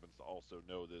just so happens to also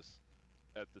know this,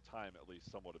 at the time at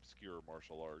least, somewhat obscure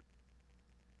martial art.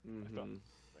 I found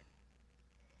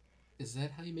Mm-hmm. Is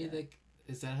that how you made that?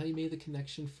 Is that how you made the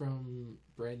connection from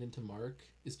Brandon to Mark?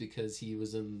 Is because he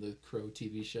was in the Crow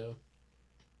TV show?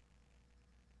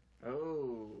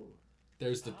 Oh,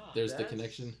 There's the that's-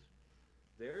 connection.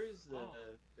 there's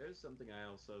something I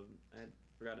had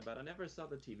forgotten about. I never saw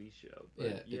the TV show,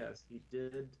 but yes, he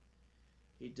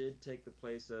did take the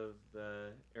place of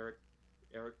Eric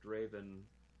Draven.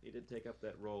 He did take up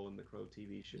that role in the Crow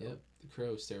TV show. Yep, the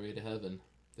Crow, Stairway to Heaven.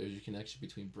 There's your connection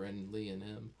between Brandon Lee and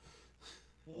him.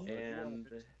 And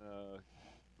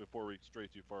before we stray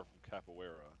too far from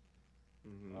capoeira,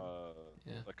 mhm.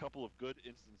 a couple of good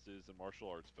instances in martial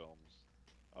arts films.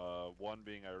 One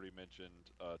being, I already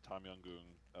mentioned, Tom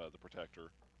Yum-goong, The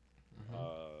Protector.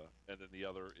 And then the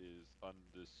other is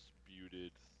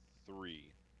Undisputed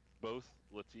 3. Both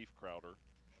Lateef Crowder,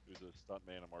 who's a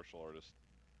stuntman and martial artist,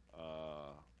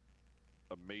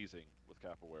 amazing with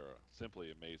capoeira.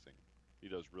 Simply amazing. He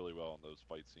does really well in those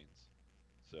fight scenes.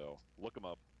 So, look him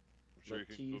up. I'm sure you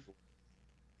can Google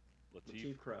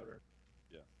Lateef Crowder.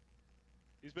 Yeah.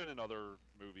 He's been in other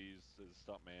movies as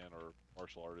stuntman or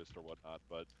martial artist or whatnot,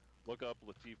 but look up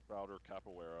Lateef Crowder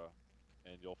capoeira,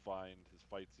 and you'll find his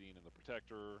fight scene in The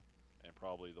Protector, and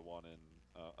probably the one in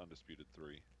Undisputed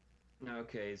 3.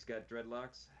 Okay, he's got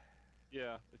dreadlocks.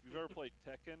 Yeah, if you've ever played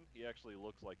Tekken, he actually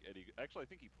looks like Eddie. Actually, I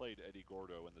think he played Eddie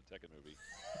Gordo in the Tekken movie.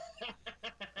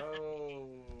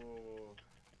 Oh.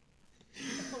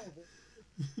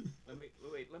 Let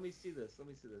me see this.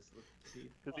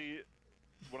 Because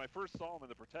when I first saw him in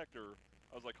The Protector,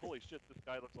 I was like, "Holy shit, this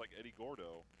guy looks like Eddie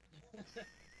Gordo."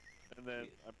 And then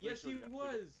I'm pretty Yes, sure he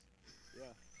was.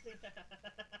 Yeah.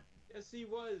 Yes, he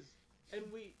was.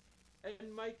 And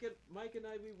Mike and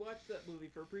I, we watched that movie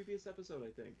for a previous episode,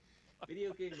 I think.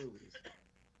 Video game movies.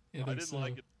 Yeah, I didn't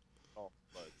like it. Oh,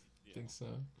 but I think so.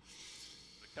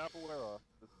 The capoeira,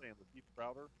 just saying, Lateef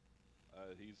Crowder,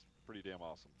 he's pretty damn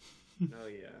awesome. Oh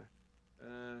yeah.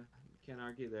 Can't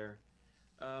argue there.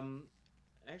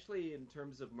 Actually, in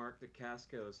terms of Mark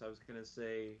Dacascos, I was gonna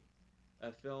say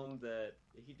a film that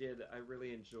he did I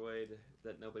really enjoyed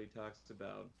that nobody talks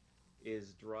about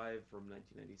is Drive from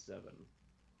 1997,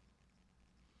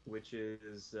 which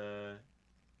is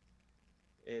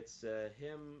it's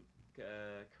him,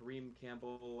 Kareem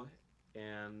Campbell,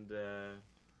 and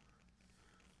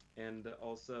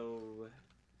also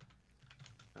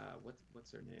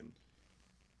what's her name?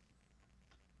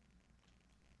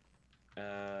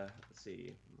 Let's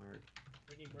see, Mark.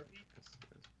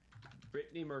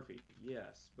 Brittany Murphy,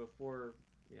 yes. Before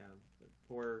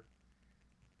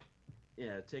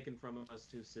taken from us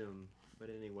too soon. But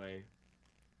anyway,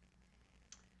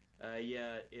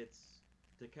 it's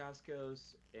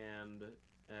Dacascos and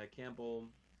Campbell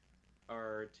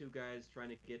are two guys trying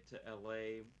to get to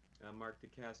L.A. Mark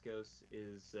Dacascos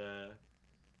is a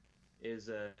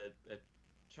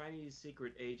Chinese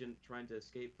secret agent trying to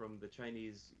escape from the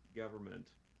Chinese government,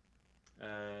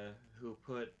 who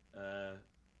put a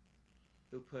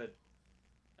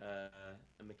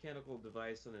mechanical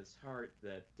device on his heart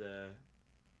that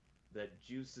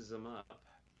juices him up.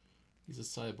 He's a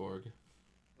cyborg.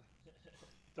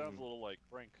 Sounds a little like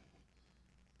Crank.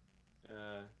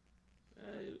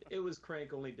 It was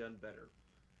Crank, only done better.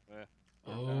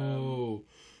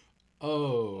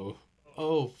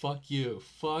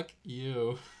 Fuck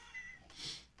you.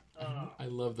 I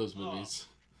love those movies.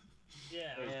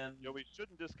 Yeah. And we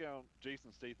shouldn't discount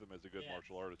Jason Statham as a good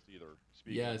martial artist either.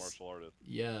 Speaking of martial artists,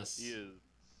 yes, he is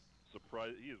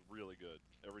surprised. He is really good.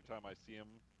 Every time I see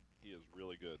him, he is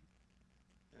really good.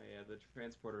 Yeah, the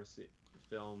Transporter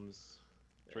films.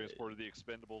 Transporter, the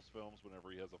Expendables films. Whenever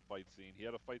he has a fight scene, he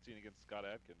had a fight scene against Scott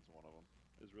Adkins. One of them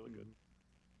is really good.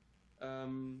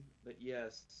 But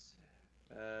yes,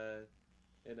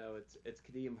 it's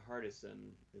Kadeem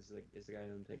Hardison is the guy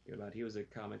I'm thinking about. He was a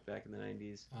comic back in the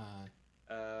 90s.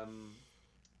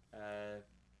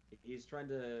 He's trying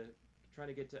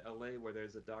to get to LA where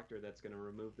there's a doctor that's going to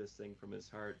remove this thing from his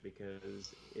heart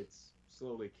because it's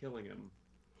slowly killing him.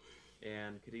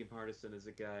 And Kadeem Hardison is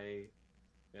a guy,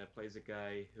 plays a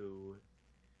guy who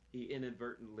he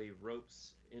inadvertently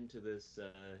ropes into this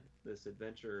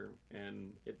adventure,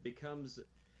 and it becomes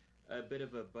a bit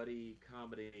of a buddy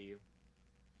comedy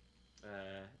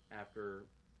after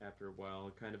a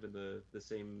while, kind of in the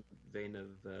same vein of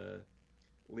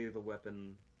Lethal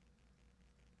Weapon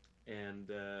and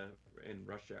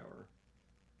Rush Hour.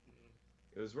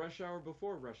 It was Rush Hour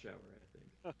before Rush Hour, I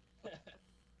think.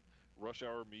 Rush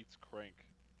Hour meets Crank.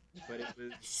 But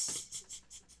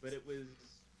it was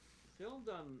filmed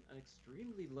on an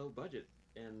extremely low budget,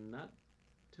 and not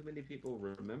too many people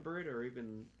remember it or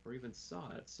even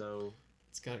saw it. So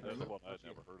It's got I That's remember one I'd watching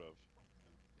never it. heard of.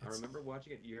 I remember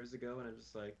watching it years ago, and I'm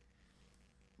just like,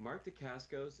 Mark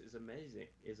Dacascos is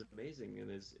amazing in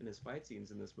his fight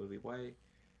scenes in this movie. Why?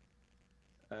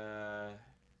 Uh,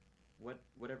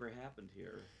 whatever happened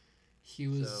here? He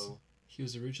was So he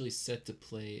was originally set to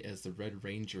play as the Red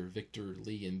Ranger Victor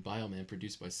Lee in Bioman,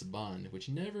 produced by Saban, which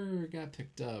never got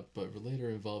picked up, but were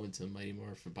later evolved into Mighty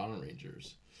Morphin Power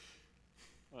Rangers.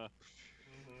 Huh.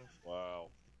 Mhm. Wow.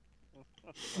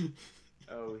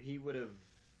 oh, he would have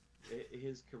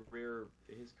his career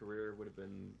would have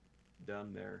been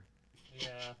done there.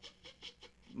 Yeah.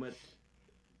 But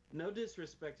no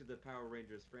disrespect to the Power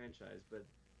Rangers franchise, but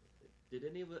did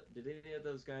any of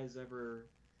those guys ever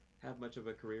have much of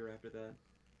a career after that?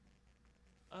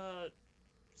 Uh,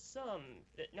 some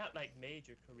not like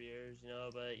major careers,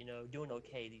 but doing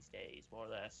okay these days, more or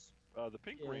less. The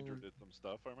Pink Yeah. Ranger did some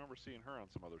stuff. I remember seeing her on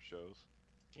some other shows.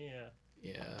 Yeah.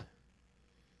 Yeah,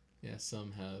 yeah.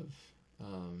 Some have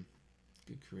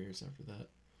good careers after that,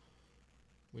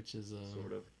 which is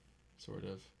Sort of. sort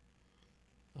of.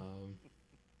 Um,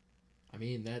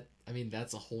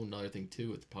 that's a whole nother thing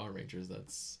too with the Power Rangers.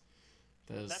 That's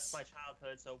That's my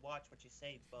childhood, so watch what you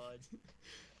say, bud.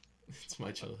 it's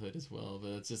my childhood as well,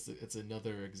 but it's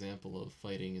another example of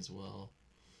fighting as well.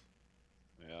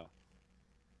 Yeah.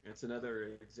 It's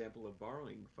another example of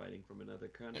borrowing fighting from another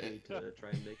country to try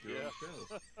and make your own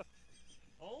show.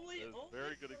 Only, That is a only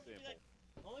very good for, example.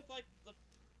 only for like the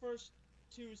first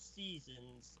 2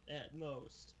 seasons at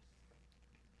most.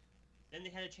 Then they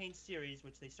had to change series,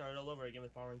 which they started all over again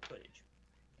with borrowing footage.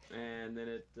 And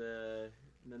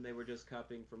then they were just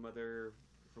copying from other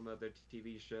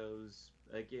TV shows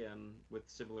again with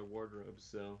similar wardrobes.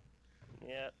 So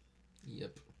Yeah.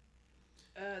 Yep.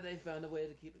 they found a way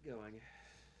to keep it going.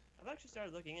 I've actually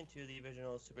started looking into the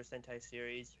original Super Sentai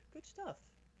series. Good stuff.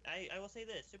 I will say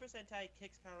this: Super Sentai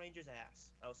kicks Power Rangers' ass.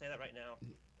 I will say that right now.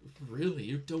 Really,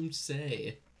 you don't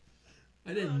say.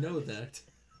 I didn't know that.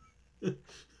 Because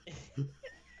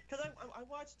I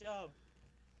watched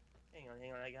hang on,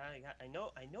 I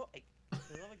know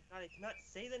for the love of God, I cannot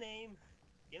say the name.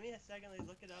 Give me a second, let me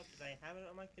look it up because I have it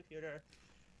on my computer.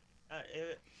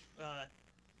 It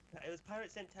was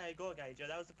Pirate Sentai Go Gaijo.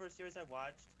 That was the first series I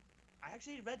watched. I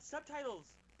actually read subtitles,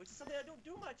 which is something I don't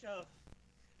do much of.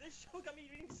 This show got me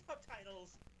reading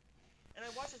subtitles, and I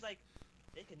watched it like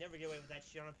they could never get away with that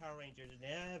shit on Power Rangers.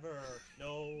 Never.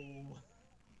 No.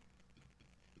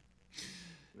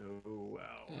 Oh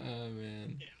wow. Oh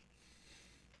man.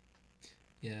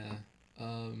 Yeah.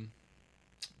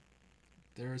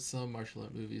 There are some martial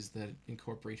art movies that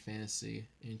incorporate fantasy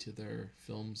into their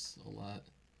films a lot.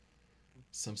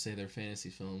 Some say they're fantasy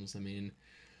films. I mean,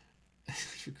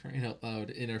 for crying out loud,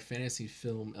 in our fantasy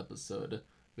film episode,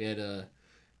 we had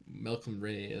Malcolm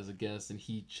Ray as a guest, and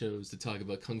he chose to talk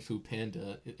about Kung Fu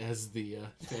Panda as the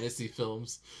fantasy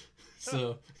films.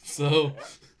 So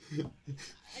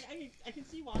I can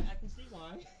see why. I can see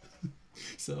why.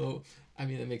 So, I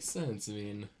mean, that makes sense. I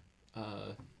mean,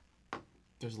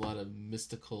 there's a lot of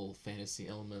mystical fantasy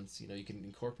elements, you can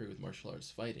incorporate with martial arts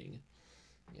fighting,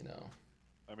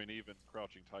 I mean, even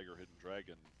Crouching Tiger, Hidden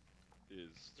Dragon is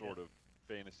sort of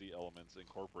fantasy elements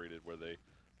incorporated, where they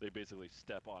basically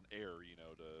step on air,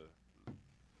 to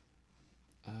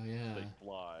Oh, yeah. they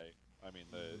fly. I mean,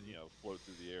 float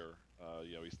through the air.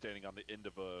 He's standing on the end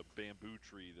of a bamboo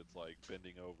tree that's like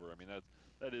bending over. I mean,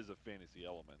 that is a fantasy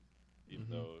element, even Mhm.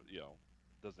 though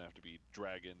doesn't have to be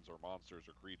dragons or monsters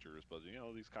or creatures, but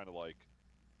these kind of like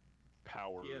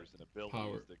powers and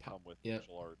abilities that come with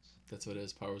martial arts. That's what it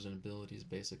is, powers and abilities,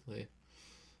 basically.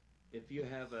 If you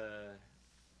have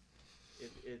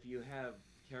if you have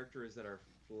characters that are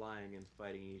flying and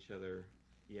fighting each other,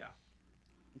 yeah,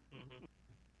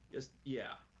 just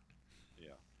yeah.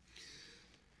 Yeah.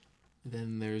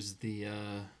 Then there's the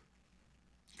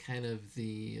kind of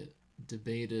the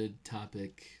debated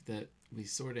topic that we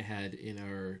sort of had in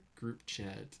our group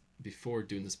chat before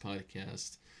doing this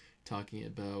podcast, talking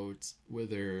about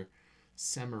whether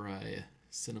samurai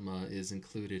cinema is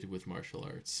included with martial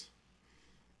arts.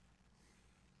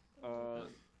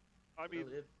 I mean,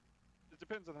 it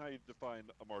depends on how you define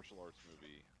a martial arts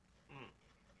movie.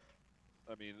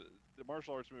 I mean, the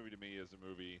martial arts movie to me is a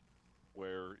movie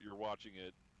where you're watching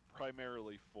it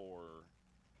primarily for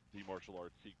the martial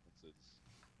arts sequences.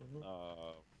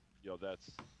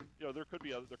 That's there could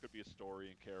be a story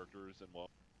and characters and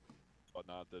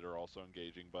whatnot that are also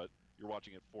engaging, but you're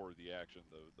watching it for the action,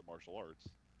 the martial arts.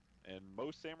 And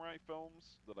most samurai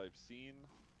films that I've seen,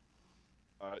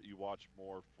 you watch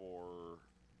more for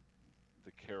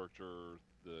the character,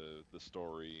 the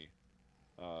story,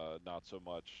 not so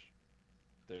much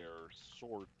their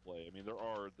sword play. I mean, there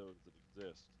are those that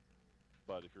exist,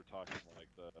 but if you're talking like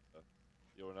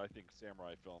when I think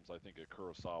samurai films, I think of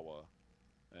Kurosawa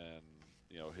and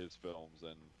his films,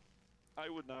 and I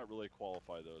would not really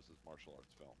qualify those as martial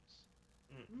arts films.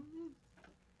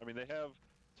 I mean,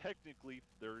 technically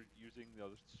they're using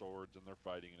swords and they're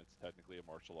fighting, and it's technically a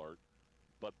martial art,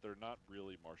 but they're not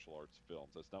really martial arts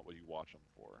films. That's not what you watch them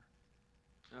for.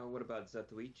 What about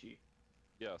Zatoichi?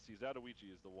 Yeah, see,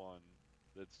 Zatoichi is the one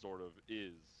that sort of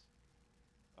is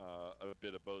a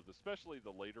bit of both, especially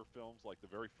the later films. Like the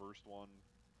very first one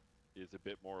is a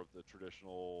bit more of the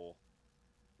traditional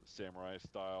samurai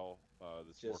style.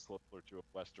 That's more closer to a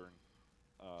western.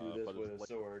 Do this but with a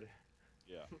sword.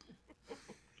 Yeah.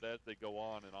 But as they go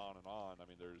on and on and on, I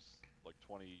mean, there's like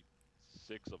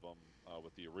 26 of them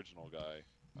with the original guy,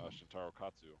 Shintaro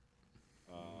Katsu.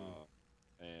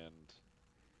 And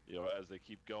as they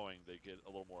keep going, they get a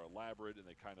little more elaborate, and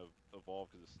they kind of evolve,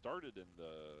 because it started in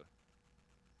the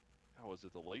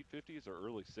late 50s or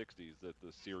early 60s that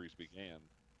the series began.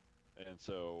 And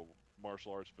so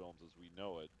martial arts films as we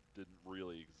know it didn't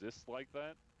really exist like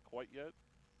that quite yet.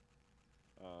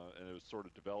 And it was sort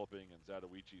of developing, and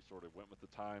Zatoichi sort of went with the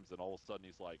times, and all of a sudden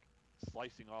he's like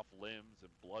slicing off limbs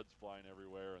and blood's flying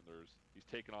everywhere, and he's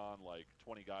taking on like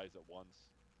 20 guys at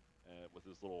once with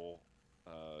his little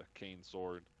cane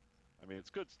sword. I mean,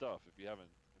 it's good stuff if you haven't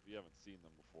seen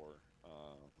them before.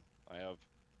 I have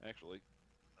actually.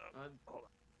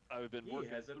 I've been working.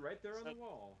 He has it right there on the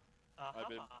wall. I've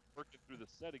been working through the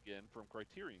set again from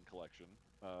Criterion Collection.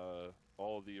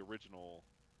 All of the original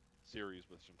series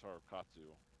with Shintaro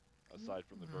Katsu, aside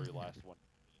from the very last one,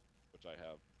 which I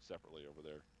have separately over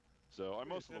there. So I'm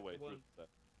most of the way through that.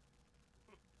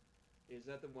 Is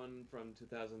that the one from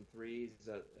 2003? Is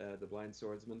that The Blind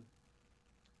Swordsman?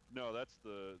 No, that's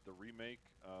the remake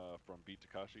from Beat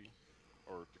Takashi,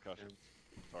 or Takashi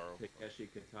Kitaro. Takeshi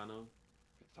Kitano.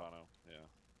 Kitano, yeah.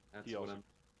 That's he what also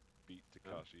beat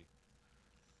Takashi.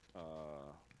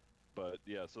 But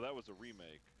yeah, so that was a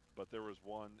remake. But there was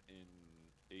one in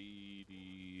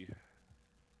 80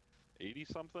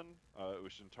 something. It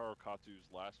was Shintaro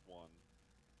Katsu's last one,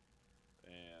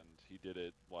 and he did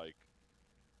it like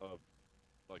a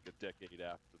decade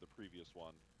after the previous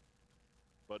one.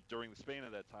 But during the span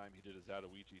of that time, he did a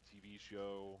Zatoichi TV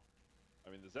show.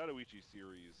 I mean, the Zatoichi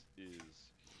series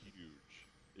is huge.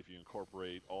 If you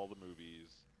incorporate all the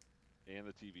movies and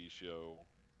the TV show,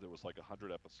 there was like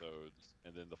 100 episodes,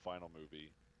 and then the final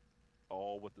movie,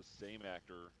 all with the same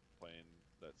actor playing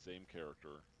that same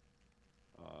character.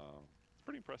 It's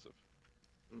pretty impressive.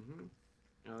 Mm-hmm.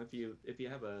 Now, if you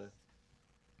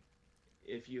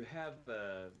have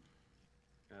a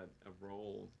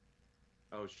role,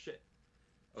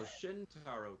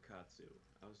 Shintaro Katsu.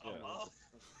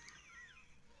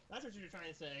 That's what you were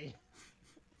trying to say.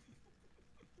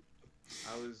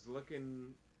 I was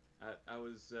looking. I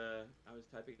was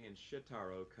typing in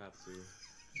Shitaro Katsu.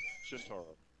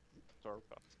 Shintaro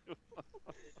Katsu.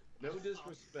 No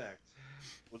disrespect.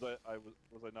 Was I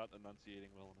not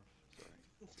enunciating well enough?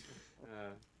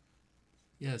 Sorry.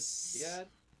 Yes. Yeah.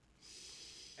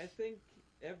 I think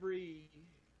every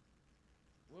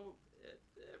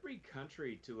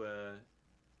country to a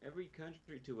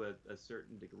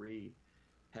certain degree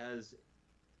has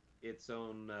its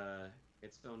own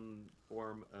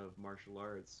form of martial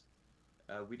arts.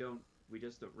 We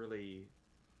just don't really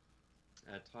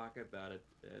talk about it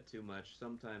too much.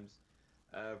 Sometimes,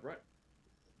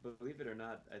 believe it or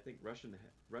not, I think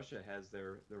Russia has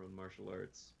their own martial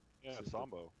arts. Yeah,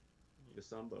 Sambo. The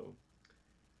Sambo.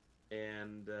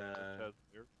 And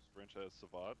French has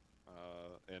Savate,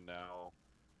 and now,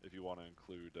 if you want to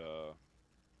include, the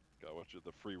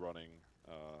free running,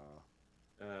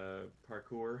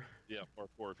 parkour. Yeah,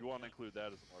 parkour. If you want to include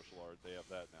that as a martial art, they have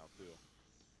that now too.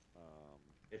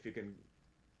 If you can,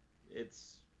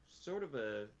 it's sort of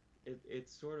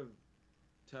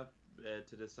tough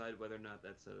to decide whether or not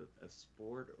that's a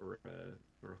sport or a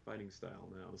fighting style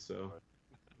now. So,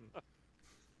 right.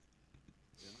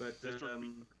 But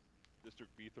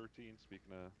District B13.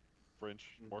 Speaking of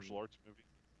French martial arts movie,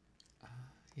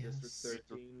 Yes. District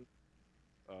 13.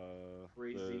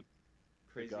 Crazy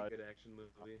good action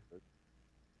movie. It's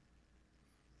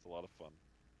a lot of fun.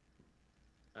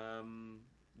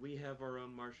 We have our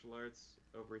own martial arts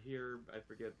over here. I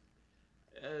forget.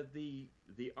 The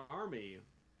army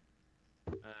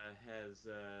has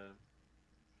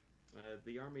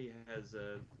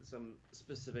some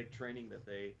specific training that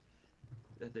they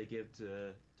give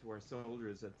to our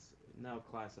soldiers. That's now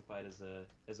classified as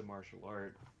a martial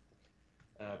art.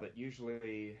 But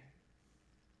usually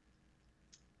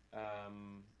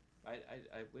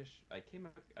I wish I'd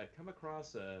come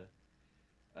across an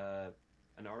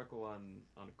article on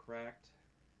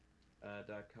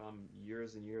Cracked.com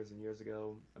years and years and years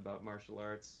ago about martial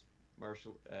arts,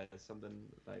 something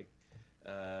like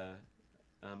uh,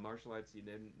 martial arts you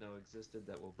didn't know existed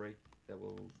that will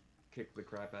kick the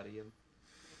crap out of you.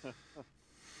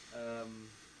 Um,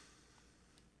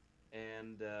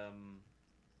 and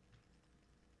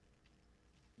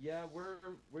Yeah, we're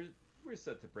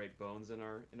set to break bones in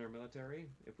our military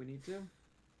if we need to.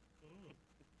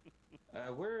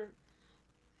 Where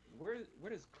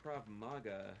does Krav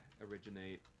Maga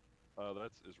originate?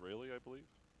 That's Israeli, I believe.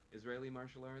 Israeli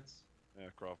martial arts? Yeah,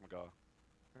 Krav Maga.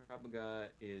 Krav Maga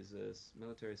is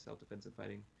military self-defensive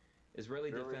fighting.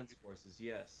 Israeli Very- Defense Forces,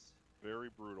 yes. Very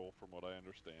brutal, from what I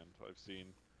understand. I've seen.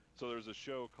 So there's a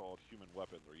show called Human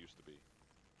Weapons, or used to be,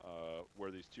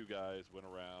 where these two guys went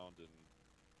around and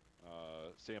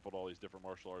sampled all these different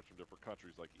martial arts from different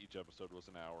countries. Like each episode was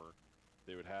an hour.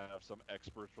 They would have some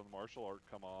experts from the martial art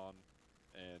come on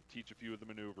and teach a few of the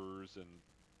maneuvers, and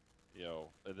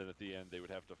and then at the end they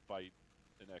would have to fight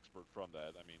an expert from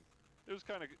that. I mean, it was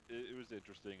it was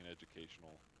interesting and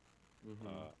educational. Mm-hmm.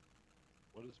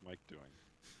 What is Mike doing?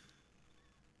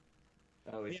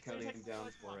 Oh, he's Yeah, counting finish down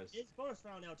that for us. It's bonus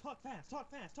round now. Talk fast,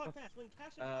 talk fast, talk fast. When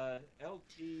cash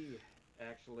LT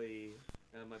actually,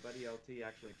 my buddy LT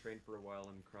actually trained for a while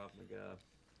in Krav Maga.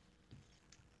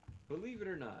 Believe it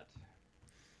or not.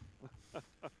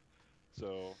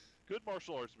 So, good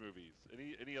martial arts movies.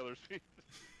 Any others?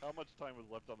 How much time was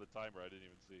left on the timer? I didn't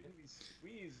even see. Have we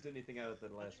squeezed anything out at the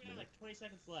last we have minute? like 20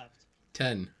 seconds left.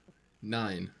 10,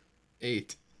 9,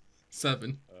 8,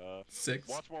 7, 6,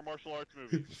 Watch more martial arts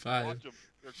movies. 5, Watch them.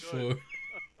 They're good. 4,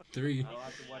 3, I'll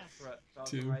have to watch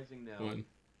Falcon 2, Rising now. 1.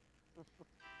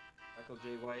 Michael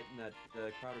J. White and that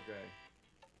Crowder guy.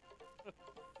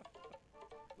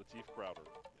 Lateef Crowder.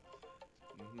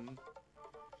 Mm-hmm.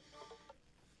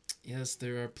 Yes,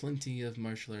 there are plenty of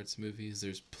martial arts movies.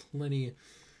 There's plenty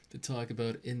to talk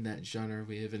about in that genre.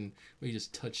 We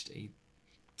just touched a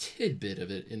tidbit of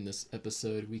it in this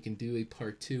episode. We can do a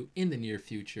part 2 in the near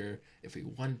future if we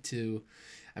want to.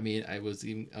 I mean, I was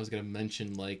gonna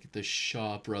mention like the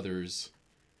Shaw Brothers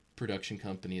production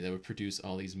company that would produce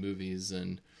all these movies,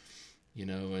 and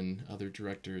and other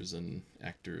directors and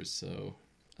actors. So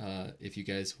if you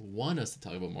guys want us to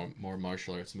talk about more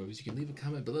martial arts movies, you can leave a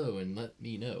comment below and let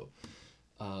me know.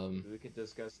 We could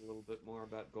discuss a little bit more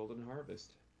about Golden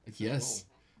Harvest. Yes,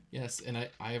 yes, and I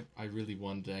really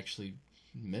wanted to actually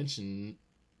mention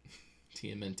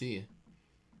TMNT.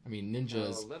 I mean,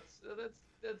 ninjas. Oh, let's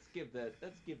give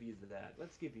you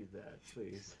that,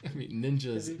 please. I mean,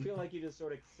 Because ninjas. you feel like you just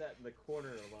sort of sat in the corner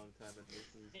a long time and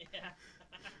listened. Yeah.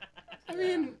 I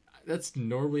mean, that's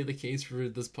normally the case for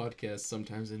this podcast.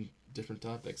 Sometimes in different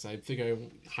topics, I figure I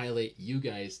will highlight you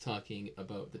guys talking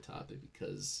about the topic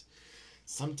because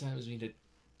sometimes we need to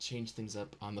change things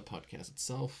up on the podcast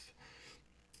itself.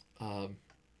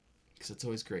 Because it's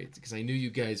always great. Because I knew you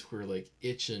guys were like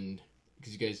itching,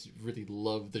 because you guys really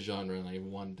love the genre, and I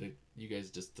wanted you guys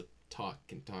just to talk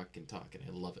and talk and talk, and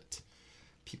I love it.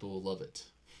 People will love it.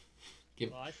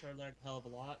 Well, I sure learned a hell of a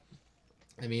lot.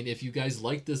 I mean, if you guys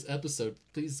like this episode,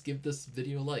 please give this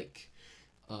video a like.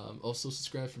 Also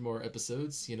subscribe for more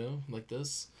episodes, like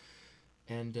this.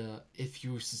 And if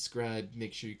you subscribe,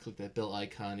 make sure you click that bell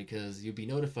icon because you'll be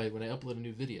notified when I upload a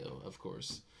new video, of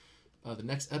course. The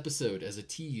next episode, as a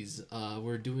tease,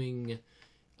 we're doing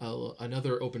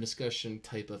another open discussion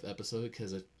type of episode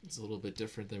because it's a little bit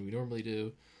different than we normally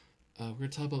do. We're going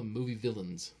to talk about movie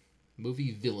villains.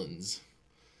 Movie villains.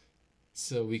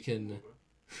 So we can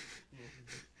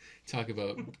talk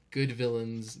about good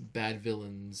villains, bad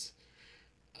villains,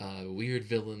 weird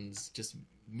villains, just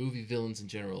movie villains in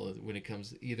general when it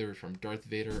comes either from Darth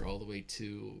Vader all the way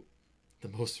to the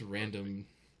most random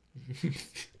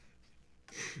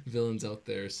villains out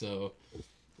there. So a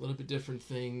little bit different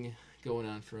thing going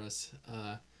on for us.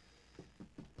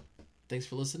 Thanks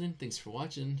for listening. Thanks for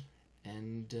watching.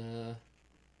 And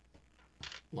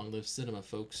long live cinema,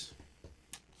 folks.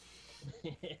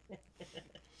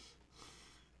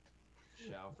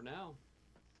 Ciao for now.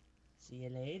 See you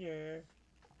later.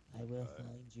 I will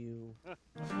find you.